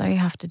feel as though you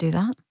have to do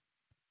that?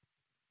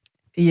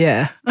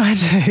 Yeah,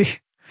 I do.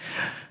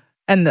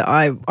 And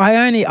I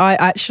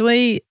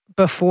actually,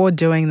 before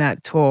doing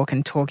that talk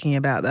and talking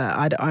about that,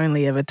 I'd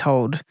only ever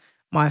told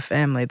my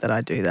family that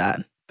I do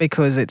that,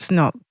 because it's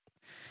not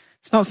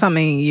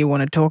something you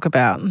want to talk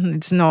about.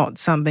 It's not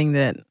something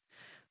that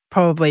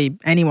probably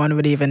anyone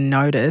would even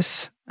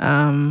notice.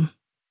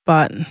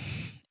 But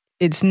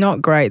it's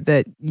not great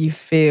that you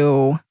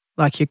feel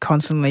like you're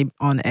constantly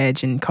on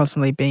edge and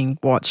constantly being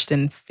watched,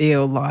 and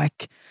feel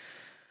like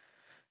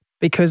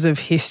because of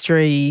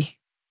history,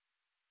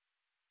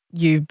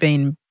 you've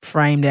been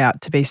framed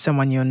out to be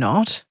someone you're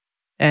not.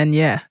 And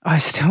yeah, I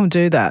still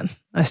do that.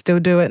 I still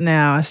do it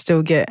now. I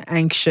still get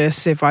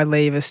anxious if I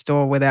leave a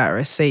store without a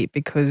receipt,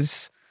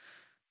 because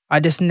I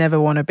just never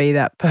want to be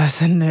that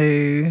person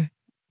who,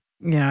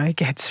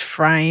 gets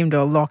framed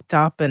or locked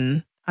up.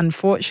 And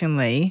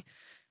unfortunately,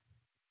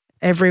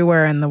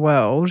 everywhere in the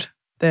world,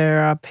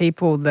 there are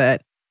people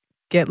that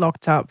get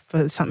locked up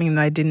for something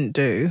they didn't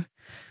do,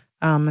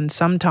 and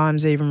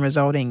sometimes even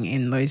resulting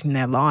in losing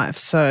their life.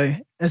 So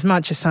as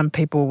much as some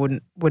people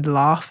would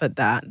laugh at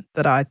that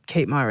I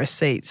keep my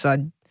receipts,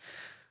 I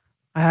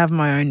have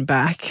my own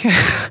back.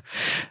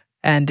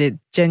 And it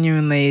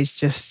genuinely is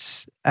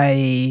just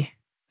a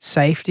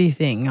safety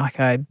thing, like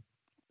a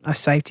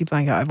safety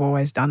blanket. I've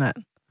always done it.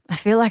 I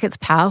feel like it's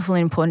powerful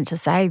and important to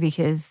say,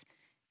 because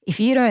if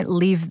you don't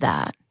live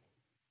that,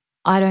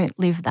 I don't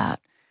live that,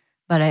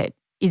 but it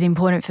is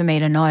important for me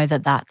to know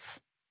that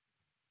that's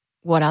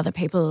what other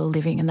people are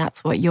living and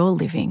that's what you're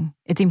living.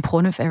 It's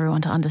important for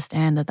everyone to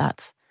understand that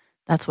that's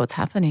what's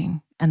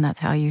happening and that's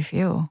how you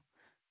feel.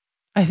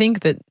 I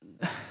think that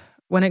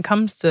when it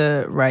comes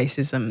to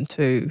racism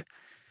too,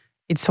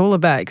 it's all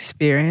about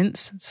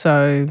experience.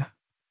 So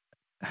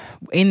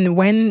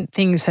when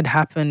things had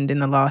happened in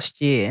the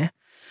last year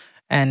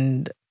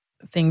and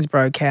things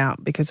broke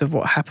out because of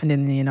what happened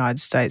in the United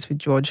States with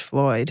George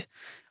Floyd,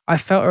 I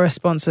felt a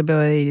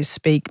responsibility to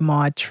speak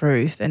my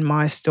truth and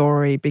my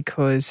story,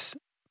 because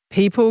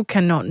people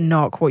cannot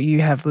knock what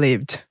you have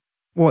lived,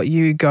 what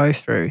you go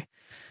through.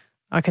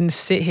 I can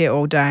sit here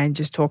all day and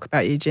just talk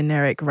about your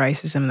generic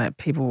racism that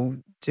people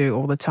do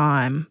all the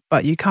time,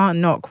 but you can't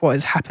knock what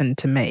has happened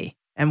to me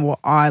and what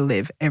I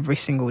live every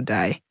single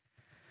day.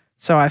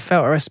 So I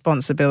felt a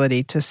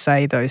responsibility to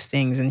say those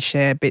things and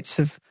share bits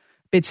of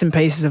bits and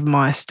pieces of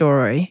my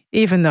story,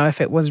 even though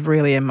if it was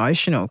really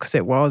emotional, because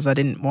it was, I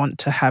didn't want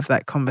to have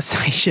that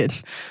conversation.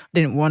 I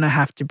didn't want to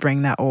have to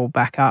bring that all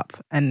back up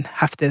and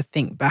have to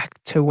think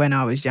back to when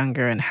I was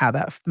younger and how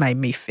that made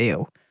me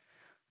feel.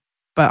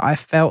 But I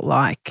felt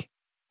like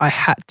I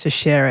had to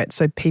share it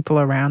so people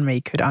around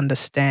me could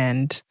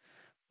understand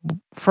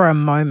for a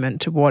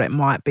moment what it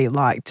might be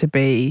like to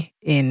be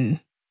in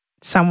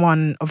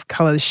someone of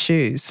colour's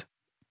shoes.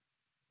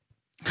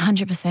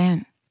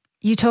 100%.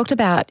 You talked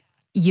about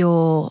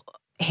your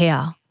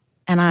hair,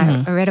 and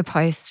I read a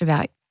post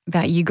about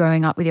you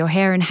growing up with your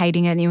hair and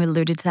hating it, and you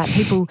alluded to that.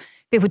 People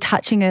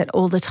touching it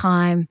all the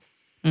time.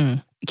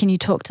 Can you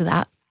talk to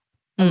that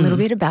a little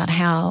bit about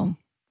how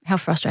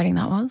frustrating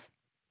that was?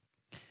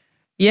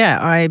 Yeah,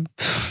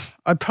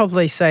 I'd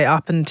probably say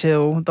up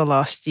until the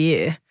last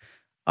year,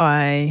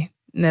 I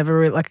never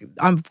really,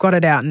 I've got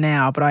it out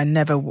now, but I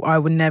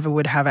would never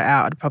have it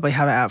out. I'd probably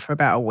have it out for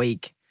about a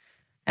week.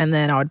 And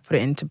then I would put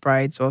it into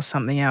braids or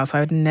something else.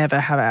 I would never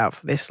have it out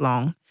for this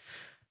long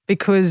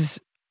because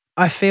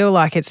I feel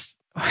like it's,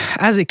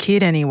 as a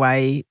kid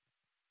anyway,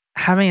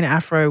 having an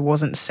afro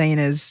wasn't seen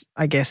as,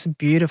 I guess,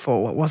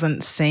 beautiful. It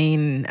wasn't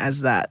seen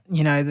as that.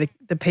 You know,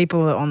 the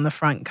people on the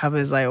front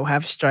covers, they all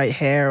have straight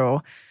hair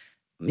or,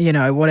 you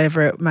know,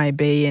 whatever it may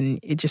be.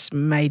 And it just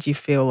made you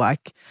feel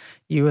like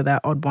you were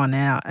that odd one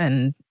out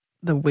and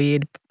the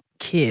weird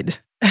kid.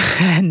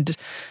 And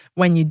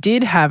when you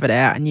did have it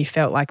out and you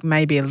felt like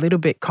maybe a little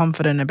bit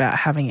confident about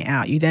having it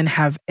out, you then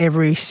have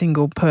every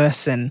single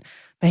person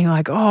being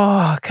like,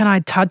 oh, can I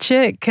touch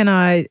it?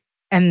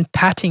 And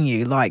patting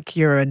you like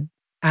you're an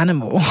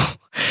animal.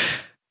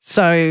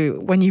 So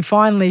when you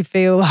finally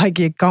feel like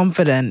you're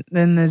confident,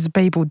 then there's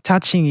people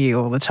touching you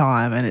all the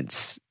time. And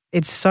it's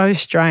so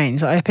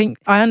strange. I think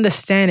I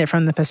understand it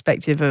from the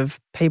perspective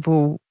of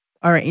people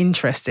are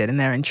interested and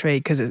they're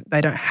intrigued because they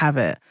don't have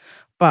it.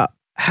 But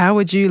how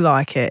would you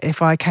like it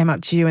if I came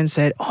up to you and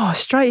said, oh,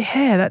 straight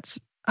hair, that's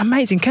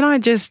amazing. Can I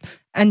just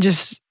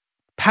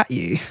pat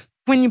you?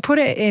 When you put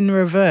it in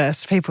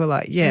reverse, people are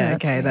like, yeah,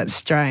 okay, that's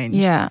strange.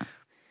 Yeah.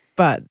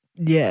 But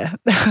yeah,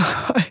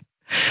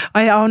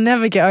 I'll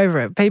never get over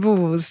it. People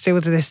will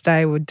still to this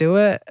day will do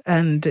it.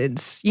 And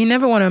you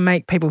never want to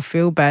make people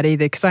feel bad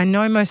either because I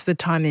know most of the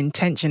time the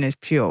intention is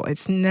pure.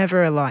 It's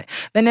never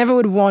they never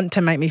would want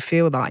to make me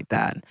feel like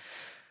that.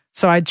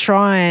 So I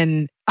try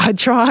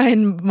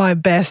my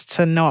best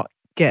to not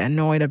get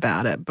annoyed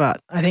about it.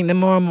 But I think the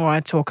more and more I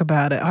talk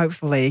about it,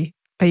 hopefully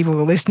people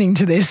are listening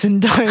to this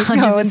and don't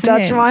 100%. Go and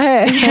touch my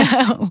hair.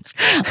 Yeah,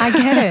 I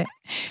get it.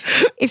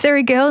 If there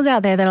are girls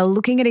out there that are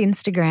looking at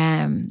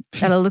Instagram,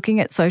 that are looking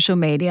at social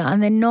media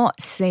and they're not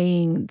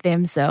seeing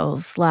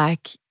themselves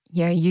like,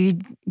 you know, you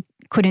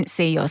couldn't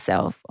see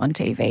yourself on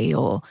TV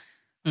or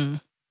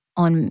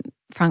on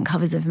front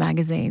covers of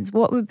magazines,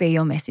 what would be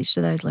your message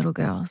to those little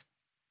girls?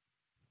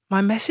 My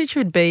message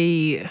would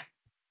be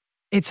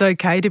it's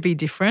okay to be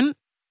different.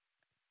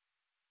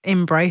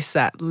 Embrace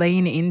that.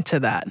 Lean into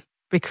that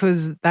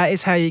because that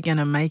is how you're going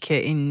to make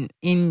it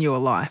in your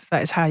life.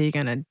 That is how you're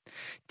going to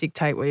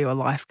dictate where your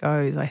life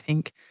goes. I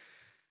think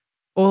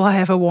all I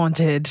ever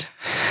wanted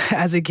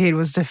as a kid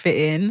was to fit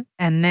in,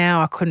 and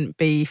now I couldn't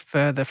be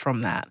further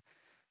from that.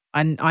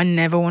 I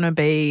never want to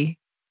be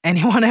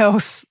anyone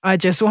else. I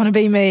just want to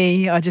be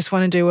me. I just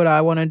want to do what I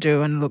want to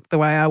do and look the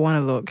way I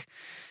want to look.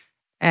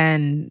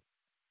 And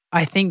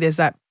I think there's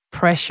that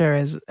pressure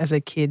as a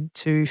kid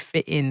to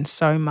fit in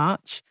so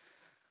much.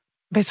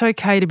 But it's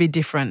okay to be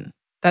different.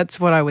 That's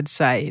what I would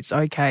say. It's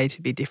okay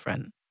to be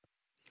different.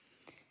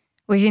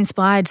 We've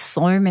inspired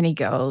so many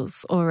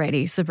girls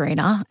already,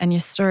 Sabrina, and your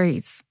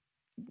story's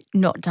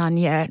not done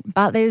yet.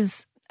 But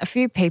there's a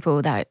few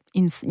people that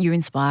you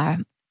inspire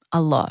a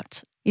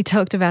lot. You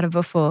talked about it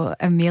before,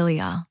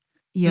 Amelia,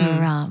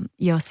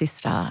 your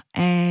sister,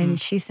 and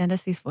she sent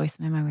us this voice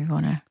memo we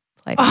want to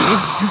play for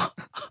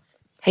you.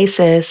 Hey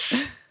sis,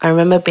 I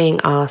remember being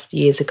asked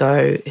years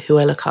ago who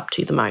I look up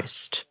to the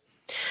most.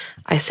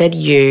 I said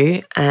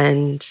you,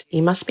 and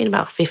you must have been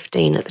about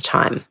 15 at the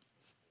time.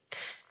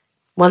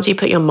 Once you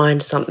put your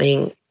mind to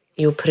something,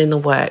 you'll put in the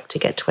work to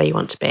get to where you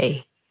want to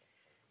be.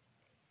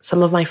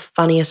 Some of my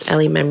funniest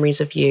early memories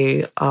of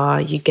you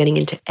are you getting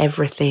into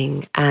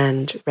everything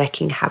and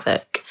wreaking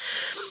havoc.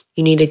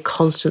 You needed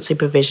constant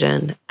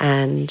supervision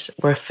and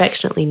were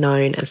affectionately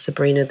known as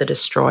Sabrina the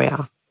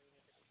Destroyer.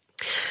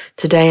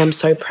 Today, I'm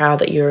so proud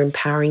that you're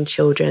empowering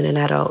children and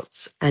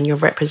adults and you're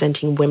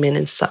representing women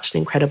in such an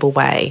incredible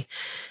way.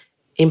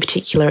 In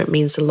particular, it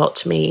means a lot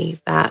to me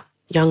that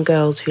young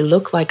girls who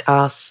look like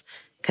us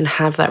can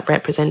have that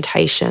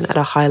representation at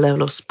a high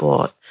level of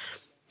sport.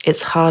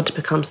 It's hard to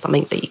become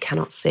something that you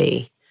cannot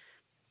see.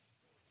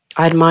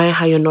 I admire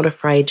how you're not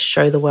afraid to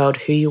show the world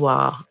who you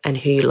are and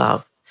who you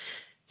love.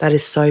 That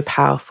is so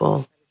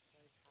powerful.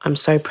 I'm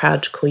so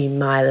proud to call you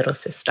my little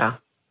sister.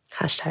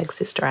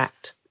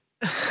 #SisterAct.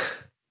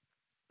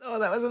 Oh,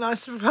 that was a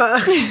nice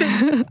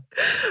surprise.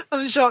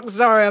 I'm shocked.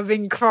 Sorry, I've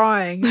been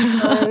crying.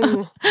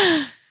 Oh.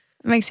 It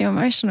makes you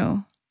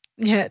emotional.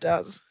 Yeah, it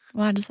does.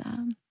 Why does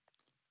that?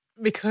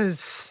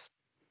 Because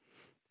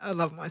I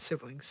love my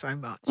siblings so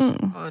much,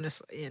 Mm.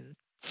 honestly. And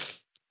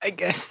I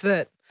guess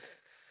that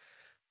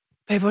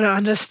people don't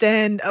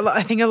understand.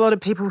 I think a lot of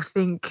people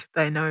think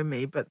they know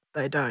me, but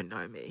they don't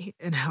know me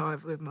and how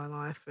I've lived my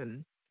life.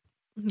 And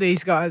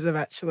these guys have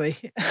actually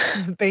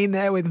been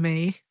there with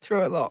me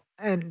through a lot.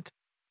 And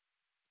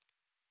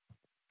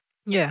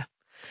yeah,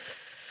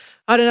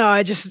 I don't know.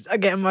 I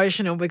get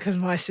emotional because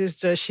my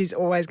sister, she's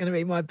always going to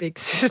be my big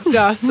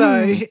sister.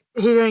 So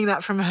hearing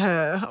that from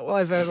her, all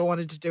I've ever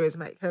wanted to do is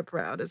make her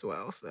proud as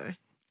well. So.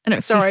 And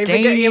at Sorry for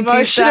 15, getting you did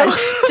emotional.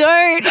 that.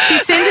 Don't. She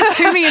sent it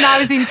to me and I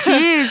was in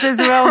tears as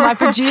well. My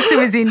producer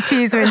was in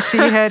tears when she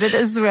heard it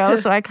as well.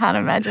 So I can't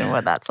imagine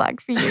what that's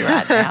like for you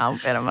right now.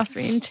 But it must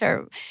be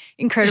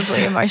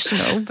incredibly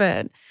emotional.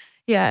 But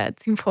yeah,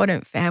 it's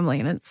important family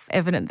and it's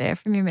evident there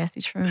from your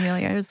message from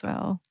Amelia as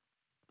well.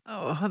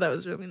 Oh, that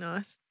was really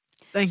nice.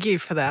 Thank you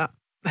for that.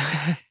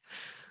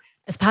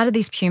 As part of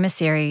this Puma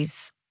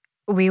series,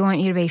 we want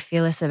you to be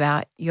fearless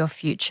about your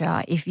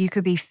future. If you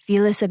could be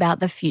fearless about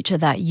the future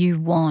that you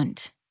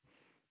want,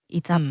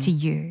 it's up to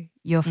you.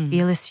 Your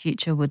fearless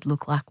future would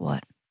look like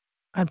what?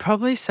 I'd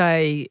probably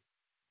say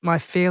my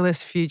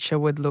fearless future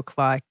would look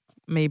like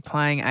me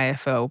playing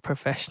AFL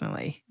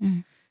professionally.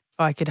 If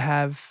I could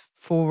have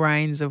full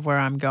reins of where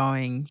I'm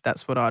going,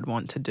 that's what I'd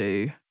want to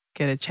do.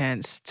 Get a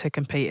chance to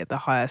compete at the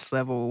highest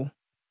level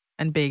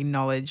and be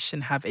acknowledged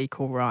and have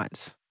equal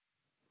rights.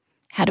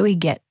 How do we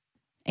get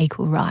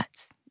equal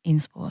rights in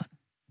sport?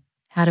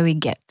 How do we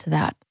get to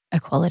that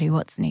equality?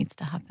 What needs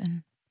to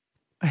happen?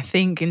 I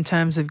think in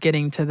terms of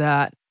getting to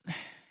that,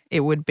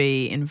 it would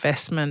be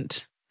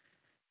investment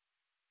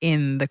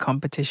in the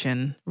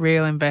competition,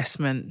 real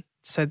investment,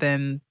 so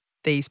then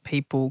these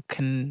people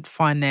can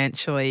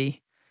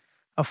financially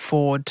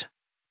afford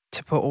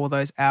to put all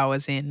those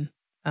hours in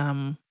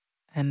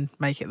and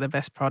make it the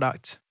best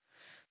product,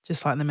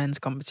 just like the men's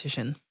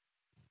competition.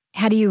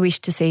 How do you wish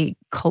to see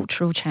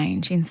cultural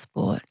change in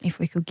sport if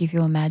we could give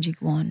you a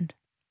magic wand?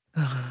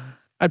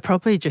 I'd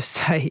probably just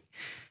say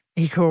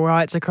equal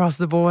rights across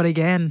the board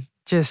again.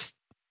 Just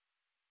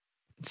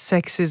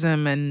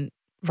sexism and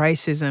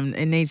racism,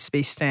 it needs to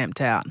be stamped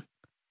out.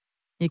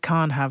 You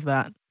can't have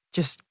that.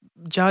 Just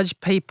judge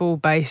people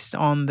based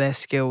on their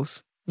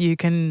skills. You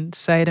can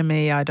say to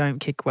me, I don't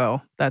kick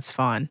well. That's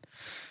fine.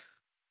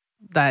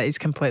 That is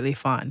completely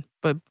fine.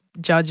 But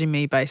judging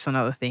me based on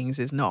other things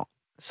is not.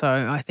 So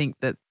I think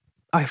that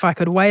if I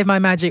could wave my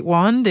magic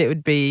wand, it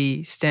would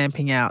be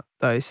stamping out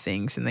those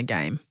things in the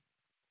game.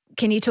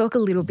 Can you talk a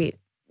little bit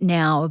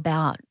now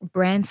about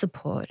brand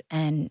support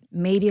and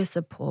media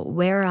support?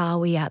 Where are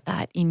we at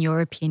that, in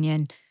your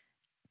opinion?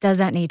 Does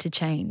that need to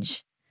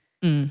change?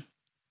 I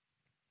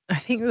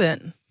think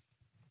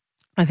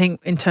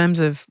in terms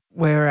of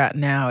where we're at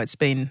now, it's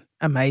been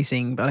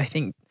amazing. But I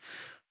think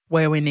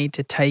where we need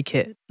to take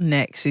it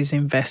next is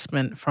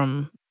investment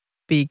from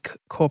big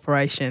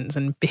corporations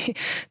and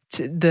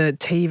the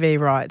TV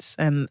rights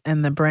and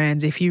the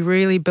brands. If you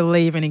really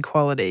believe in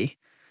equality,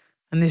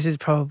 and this is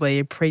probably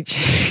a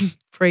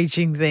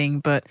preaching thing,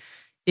 but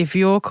if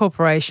your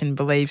corporation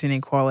believes in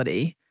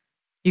equality,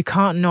 you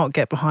can't not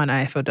get behind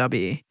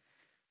AFLW.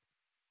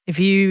 If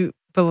you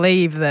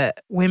believe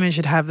that women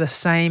should have the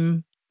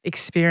same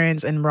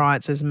experience and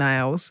rights as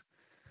males,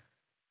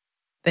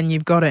 then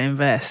you've got to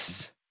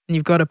invest and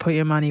you've got to put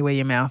your money where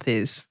your mouth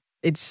is.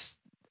 It's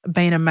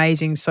been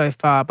amazing so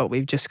far, but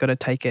we've just got to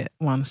take it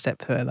one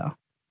step further.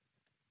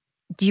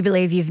 Do you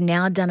believe you've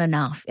now done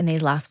enough in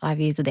these last 5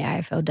 years of the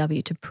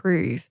AFLW to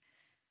prove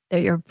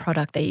that you're a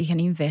product that you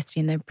can invest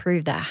in, that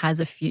prove that has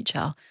a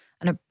future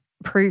and a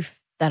proof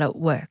that it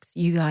works?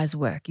 You guys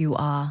work. You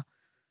are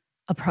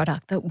a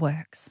product that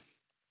works.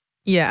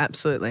 Yeah,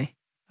 absolutely.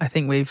 I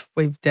think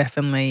we've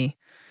definitely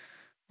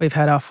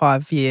had our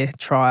 5-year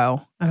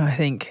trial, and I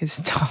think it's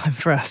time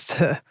for us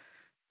to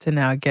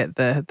now get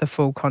the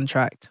full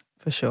contract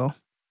for sure.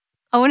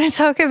 I want to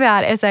talk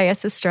about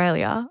SAS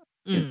Australia.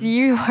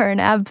 You were an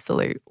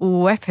absolute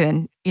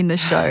weapon in the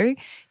show.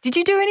 Did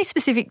you do any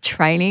specific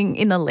training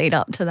in the lead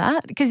up to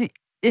that?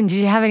 And did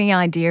you have any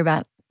idea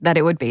about that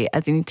it would be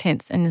as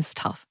intense and as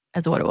tough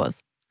as what it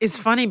was? It's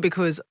funny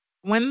because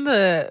when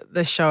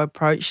the show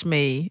approached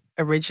me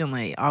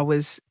originally, I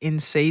was in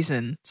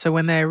season. So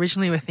when they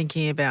originally were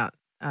thinking about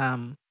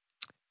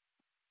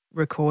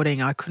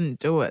recording, I couldn't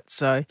do it.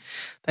 So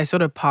they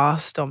sort of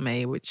passed on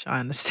me, which I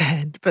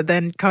understand. But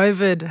then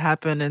COVID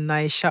happened and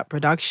they shut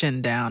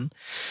production down.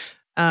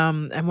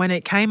 And when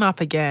it came up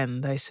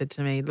again, they said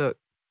to me, look,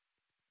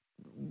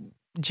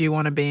 do you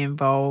want to be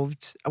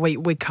involved?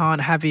 We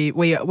can't have you.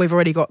 We've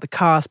already got the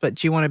cast, but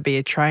do you want to be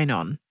a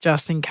train-on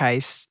just in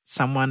case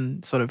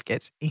someone sort of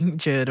gets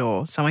injured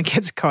or someone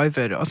gets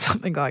COVID or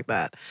something like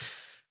that?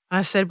 And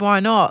I said, why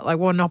not? Like,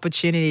 what an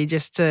opportunity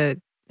just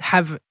to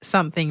have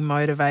something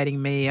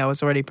motivating me. I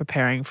was already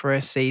preparing for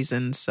a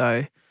season.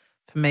 So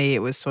for me, it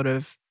was sort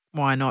of,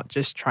 why not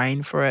just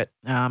train for it?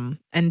 And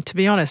to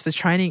be honest, the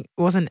training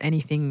wasn't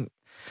anything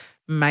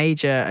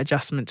major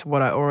adjustment to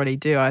what I already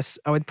do. I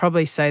would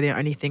probably say the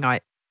only thing I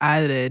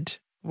added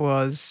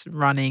was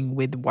running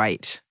with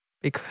weight,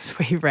 because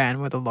we ran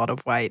with a lot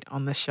of weight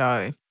on the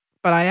show.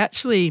 But I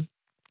actually,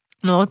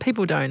 a lot of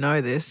people don't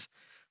know this.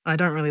 I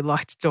don't really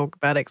like to talk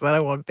about it because I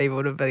don't want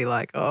people to be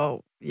like,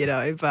 oh,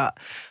 but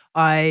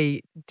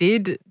I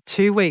did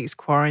 2 weeks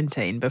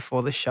quarantine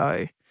before the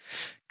show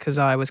because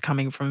I was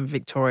coming from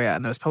Victoria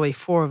and there was probably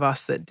 4 of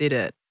us that did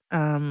it.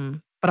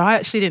 But I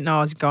actually didn't know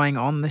I was going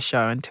on the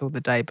show until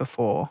the day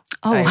before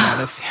they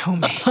wanted to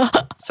film me.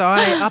 So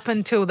up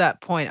until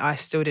that point, I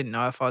still didn't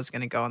know if I was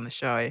going to go on the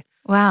show.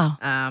 Wow.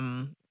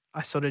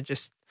 I sort of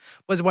just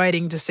was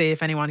waiting to see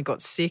if anyone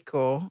got sick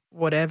or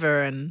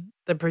whatever. And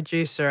the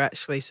producer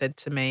actually said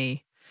to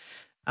me,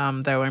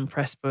 they were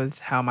impressed with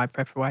how my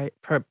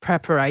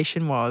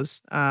preparation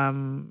was,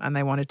 and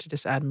they wanted to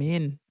just add me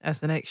in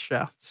as an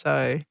extra.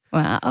 So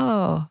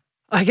wow.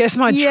 I guess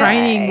my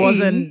training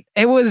wasn't.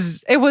 It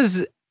was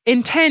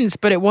intense,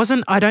 but it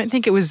wasn't. I don't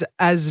think it was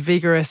as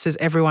vigorous as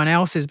everyone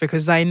else's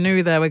because they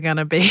knew they were going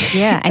to be.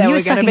 Yeah, and you were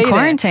stuck in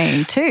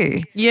quarantine too.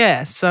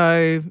 Yeah,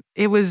 so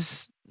it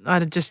was. I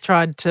just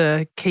tried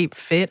to keep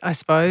fit, I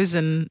suppose,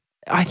 and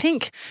I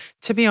think,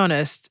 to be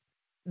honest,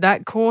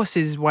 that course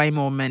is way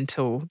more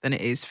mental than it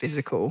is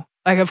physical.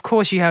 Like, of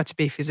course, you have to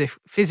be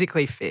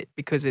physically fit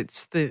because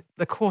it's the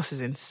course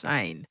is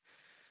insane.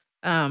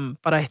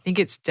 But I think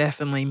it's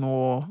definitely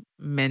more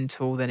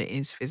mental than it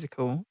is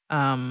physical.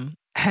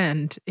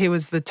 And it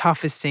was the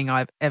toughest thing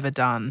I've ever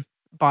done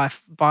by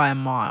a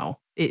mile.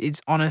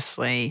 It's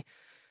honestly,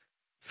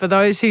 for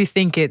those who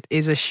think it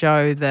is a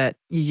show that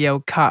you yell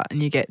cut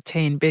and you get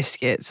tea and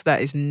biscuits,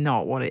 that is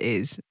not what it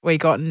is. We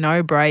got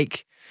no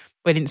break.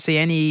 We didn't see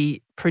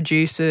any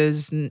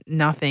producers,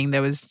 nothing.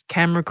 There was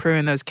camera crew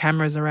and there was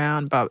cameras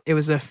around, but it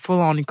was a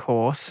full-on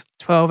course,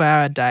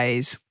 12-hour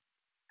days,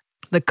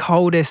 the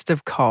coldest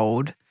of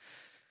cold.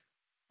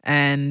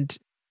 And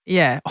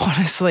yeah,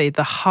 honestly,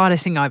 the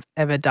hardest thing I've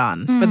ever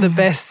done, but the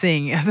best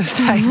thing at the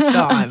same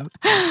time.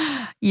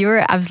 You're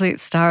an absolute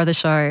star of the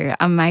show.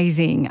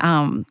 Amazing.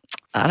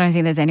 I don't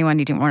think there's anyone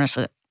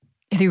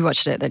who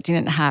watched it that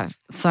didn't have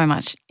so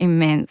much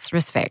immense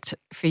respect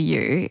for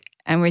you,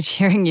 and we're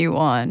cheering you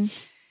on.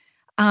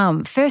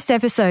 First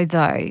episode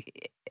though,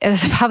 it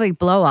was a public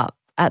blow up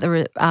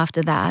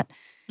after that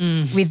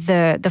with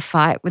the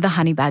fight with the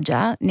honey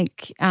badger,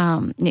 Nick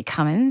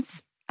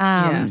Cummins.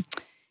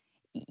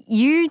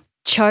 You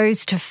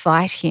chose to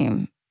fight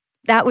him.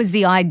 That was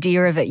the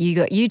idea of it.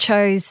 You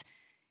chose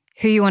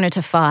who you wanted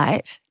to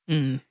fight,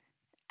 and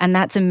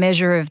that's a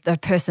measure of the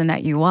person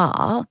that you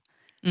are.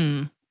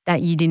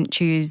 That you didn't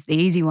choose the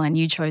easy one.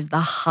 You chose the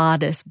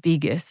hardest,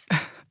 biggest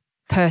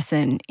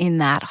person in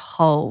that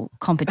whole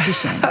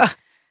competition.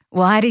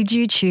 Why did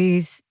you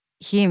choose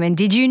him? And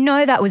did you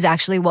know that was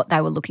actually what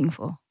they were looking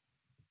for?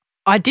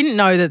 I didn't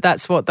know that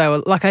that's what they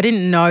were like. I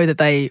didn't know that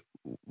they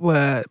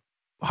were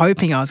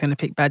hoping I was going to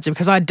pick Badger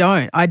because I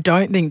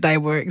don't think they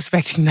were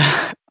expecting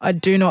that. I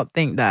do not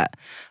think that.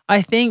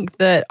 I think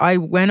that I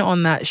went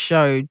on that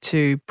show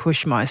to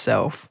push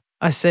myself.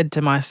 I said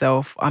to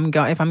myself,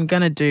 if I'm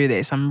going to do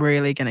this, I'm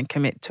really going to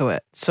commit to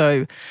it.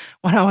 So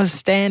when I was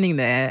standing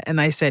there and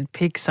they said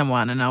pick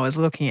someone and I was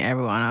looking at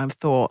everyone, I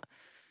thought,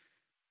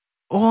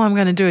 all I'm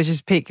going to do is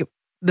just pick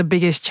the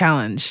biggest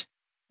challenge.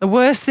 The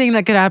worst thing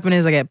that could happen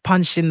is I get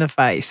punched in the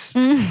face.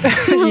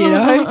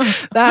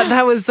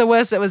 That was the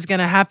worst that was going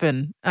to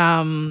happen.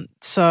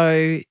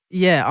 So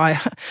yeah,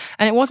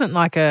 and it wasn't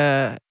like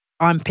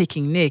I'm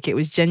picking Nick. It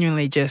was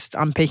genuinely just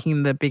I'm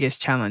picking the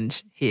biggest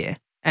challenge here.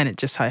 And it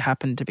just so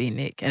happened to be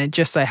Nick. And it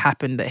just so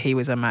happened that he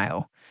was a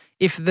male.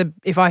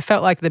 If I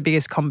felt like the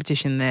biggest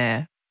competition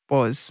there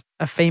was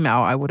a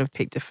female, I would have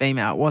picked a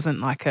female. It wasn't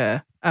like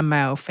a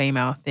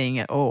male-female thing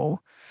at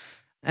all.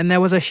 And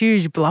there was a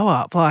huge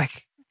blow-up.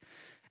 Like,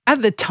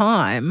 at the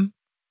time,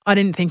 I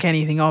didn't think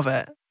anything of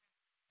it.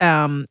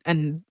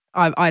 And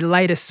I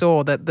later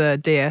saw that the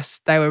DS,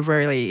 they were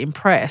really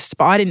impressed.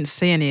 But I didn't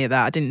see any of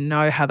that. I didn't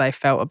know how they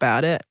felt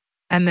about it.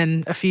 And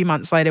then a few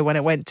months later when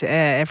it went to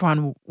air,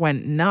 everyone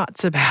went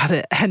nuts about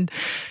it. And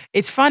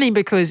it's funny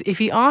because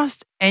if you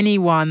asked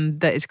anyone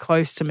that is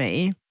close to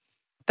me,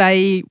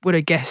 they would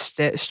have guessed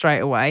it straight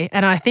away.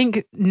 And I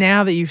think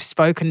now that you've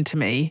spoken to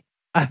me,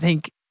 I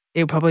think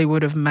it probably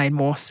would have made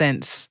more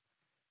sense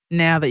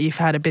now that you've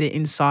had a bit of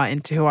insight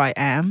into who I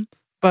am.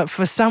 But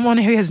for someone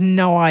who has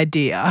no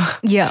idea,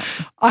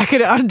 I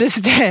could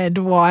understand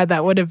why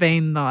that would have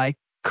been like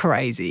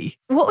crazy.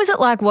 What was it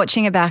like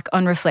watching it back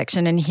on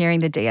reflection and hearing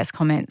the DS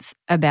comments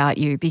about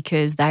you?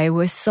 Because they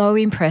were so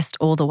impressed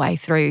all the way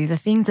through. The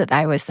things that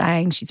they were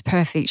saying, she's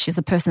perfect, she's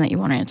the person that you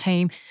want on a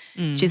team,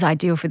 she's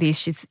ideal for this,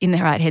 she's in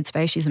the right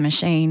headspace, she's a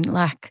machine.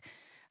 Like,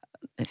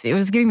 it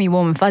was giving me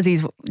warm and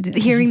fuzzies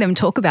hearing them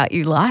talk about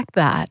you like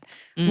that.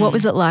 What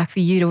was it like for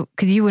you to,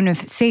 because you wouldn't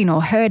have seen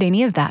or heard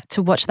any of that,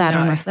 to watch that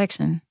on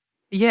reflection?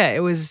 Yeah, it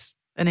was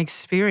an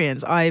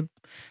experience.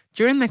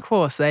 During the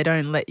course, they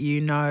don't let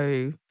you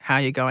know how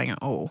you're going at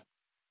all.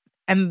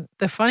 And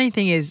the funny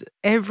thing is,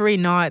 every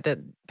night that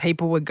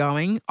people were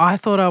going, I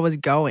thought I was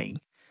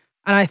going.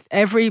 And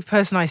every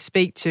person I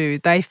speak to,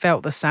 they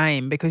felt the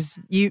same because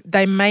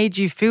they made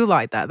you feel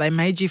like that. They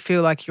made you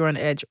feel like you're on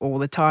edge all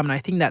the time. And I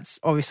think that's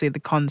obviously the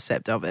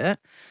concept of it.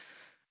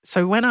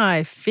 so when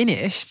I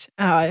finished,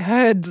 I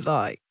heard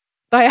like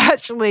they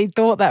actually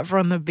thought that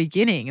from the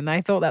beginning, and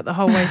they thought that the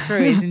whole way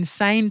through is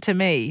insane to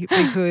me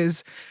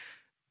because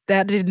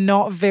that did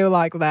not feel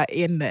like that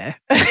in there.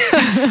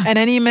 And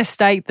any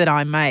mistake that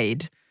I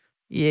made,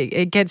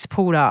 it gets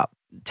pulled up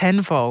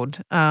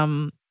tenfold.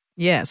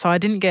 So I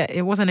didn't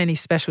it wasn't any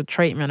special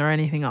treatment or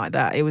anything like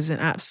that. It was an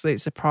absolute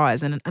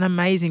surprise and an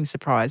amazing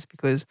surprise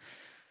because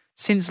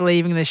since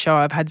leaving the show,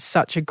 I've had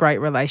such a great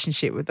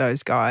relationship with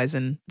those guys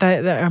and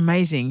they're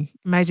amazing,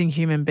 amazing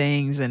human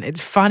beings. And it's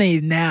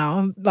funny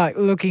now, like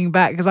looking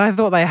back, because I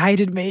thought they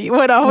hated me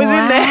when I was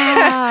in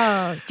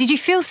there. Did you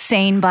feel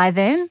seen by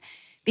them?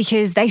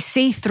 Because they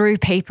see through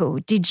people.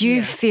 Did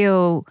you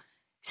feel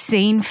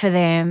seen to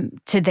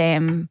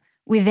them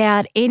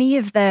without any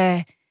of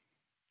the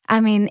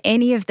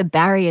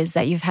barriers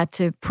that you've had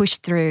to push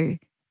through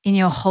in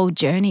your whole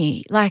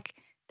journey? Like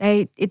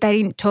they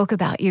didn't talk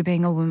about you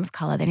being a woman of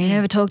colour. They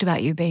never talked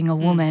about you being a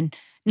woman.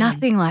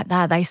 Nothing like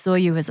that. They saw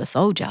you as a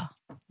soldier.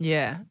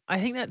 Yeah. I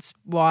think that's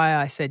why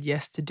I said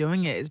yes to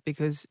doing it, is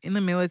because in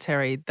the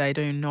military, they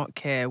do not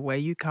care where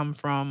you come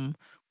from,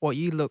 what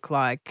you look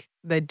like.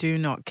 They do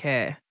not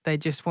care. They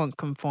just want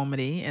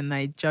conformity and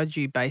they judge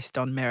you based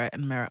on merit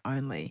and merit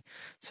only.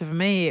 So for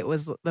me, it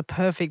was the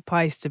perfect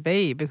place to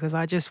be because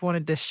I just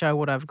wanted to show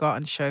what I've got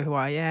and show who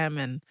I am.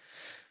 And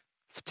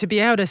to be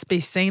able to be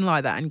seen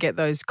like that and get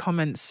those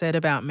comments said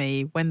about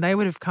me when they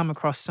would have come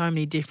across so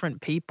many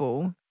different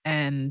people,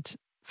 and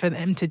for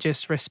them to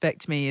just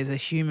respect me as a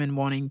human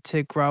wanting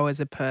to grow as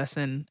a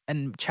person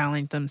and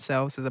challenge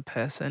themselves as a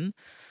person,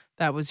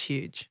 that was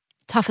huge.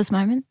 Toughest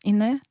moment in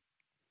there?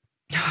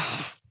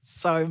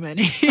 So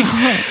many.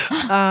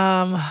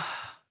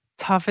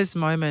 Toughest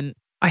moment.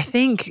 I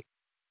think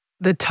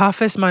the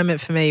toughest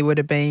moment for me would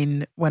have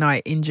been when I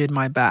injured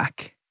my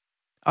back.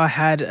 I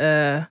had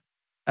a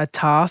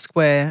task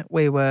where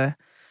we were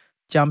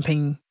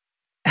jumping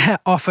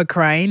off a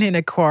crane in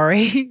a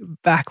quarry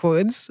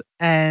backwards,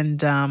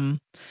 and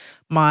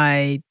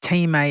my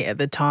teammate at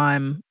the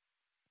time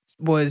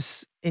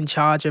was in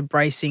charge of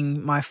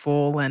bracing my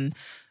fall, and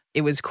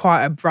it was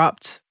quite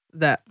abrupt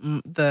that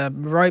the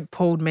rope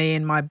pulled me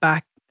and my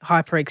back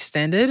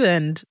hyperextended,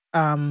 and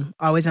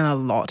I was in a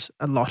lot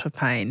of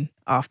pain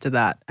after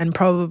that, and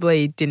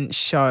probably didn't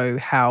show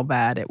how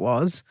bad it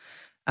was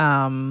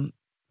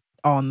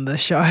on the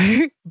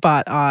show,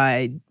 but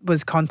I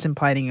was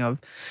contemplating of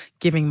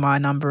giving my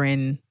number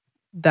in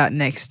that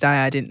next day.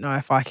 I didn't know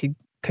if I could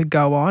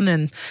go on,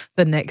 and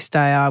the next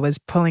day I was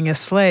pulling a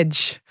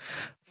sledge,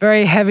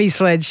 very heavy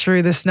sledge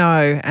through the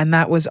snow, and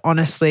that was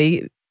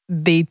honestly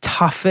the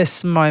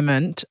toughest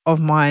moment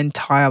of my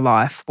entire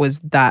life was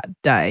that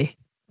day,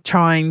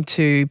 trying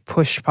to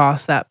push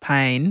past that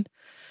pain.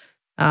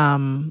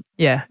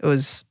 It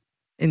was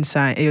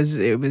insane.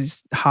 It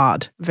was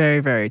hard, very,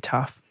 very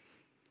tough.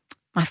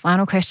 My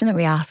final question that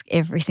we ask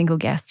every single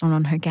guest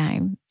on Her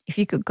Game, if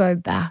you could go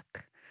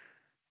back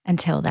and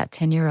tell that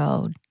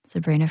 10-year-old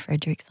Sabrina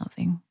Frederick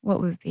something,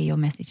 what would be your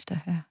message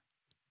to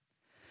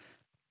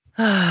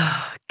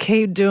her?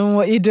 Keep doing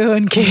what you're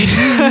doing, kid.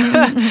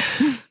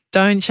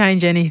 Don't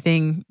change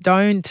anything.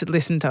 Don't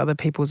listen to other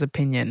people's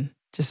opinion.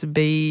 Just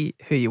be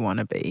who you want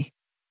to be.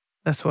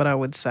 That's what I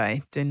would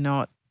say. Do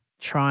not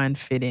try and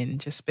fit in.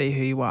 Just be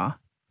who you are.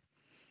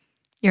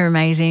 You're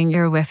amazing.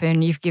 You're a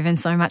weapon. You've given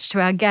so much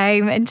to our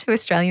game and to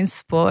Australian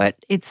sport.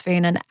 It's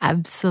been an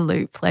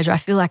absolute pleasure. I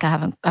feel like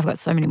I've got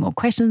so many more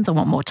questions. I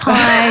want more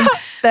time.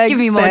 Thanks, give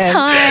me more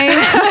time.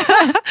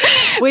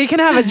 We can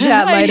have a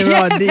chat later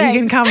on. Thanks. You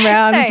can come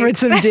round for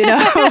some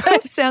dinner.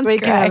 Sounds great. We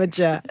can have a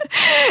chat.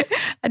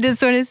 I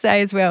just want to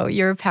say as well,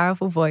 you're a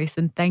powerful voice,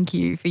 and thank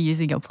you for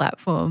using your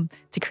platform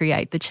to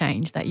create the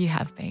change that you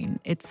have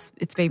been. It's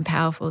been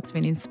powerful. It's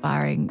been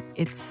inspiring.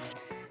 It's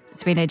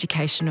been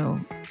educational,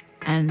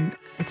 and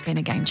it's been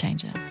a game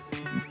changer.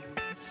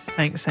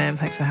 Thanks, Sam.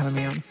 Thanks for having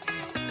me on.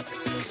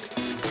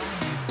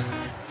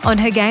 On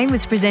Her Game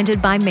was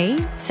presented by me,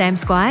 Sam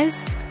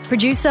Squires,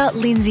 producer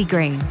Lindsay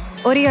Green,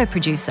 audio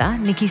producer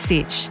Nikki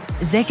Sitch,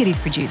 executive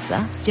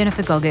producer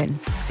Jennifer Goggin.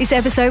 This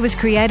episode was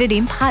created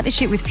in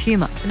partnership with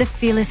Puma for the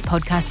Fearless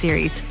podcast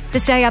series. To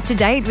stay up to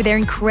date with their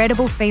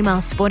incredible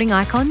female sporting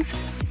icons,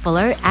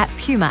 follow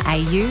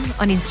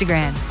 @PumaAU on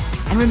Instagram.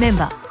 And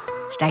remember,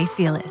 stay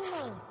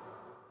fearless.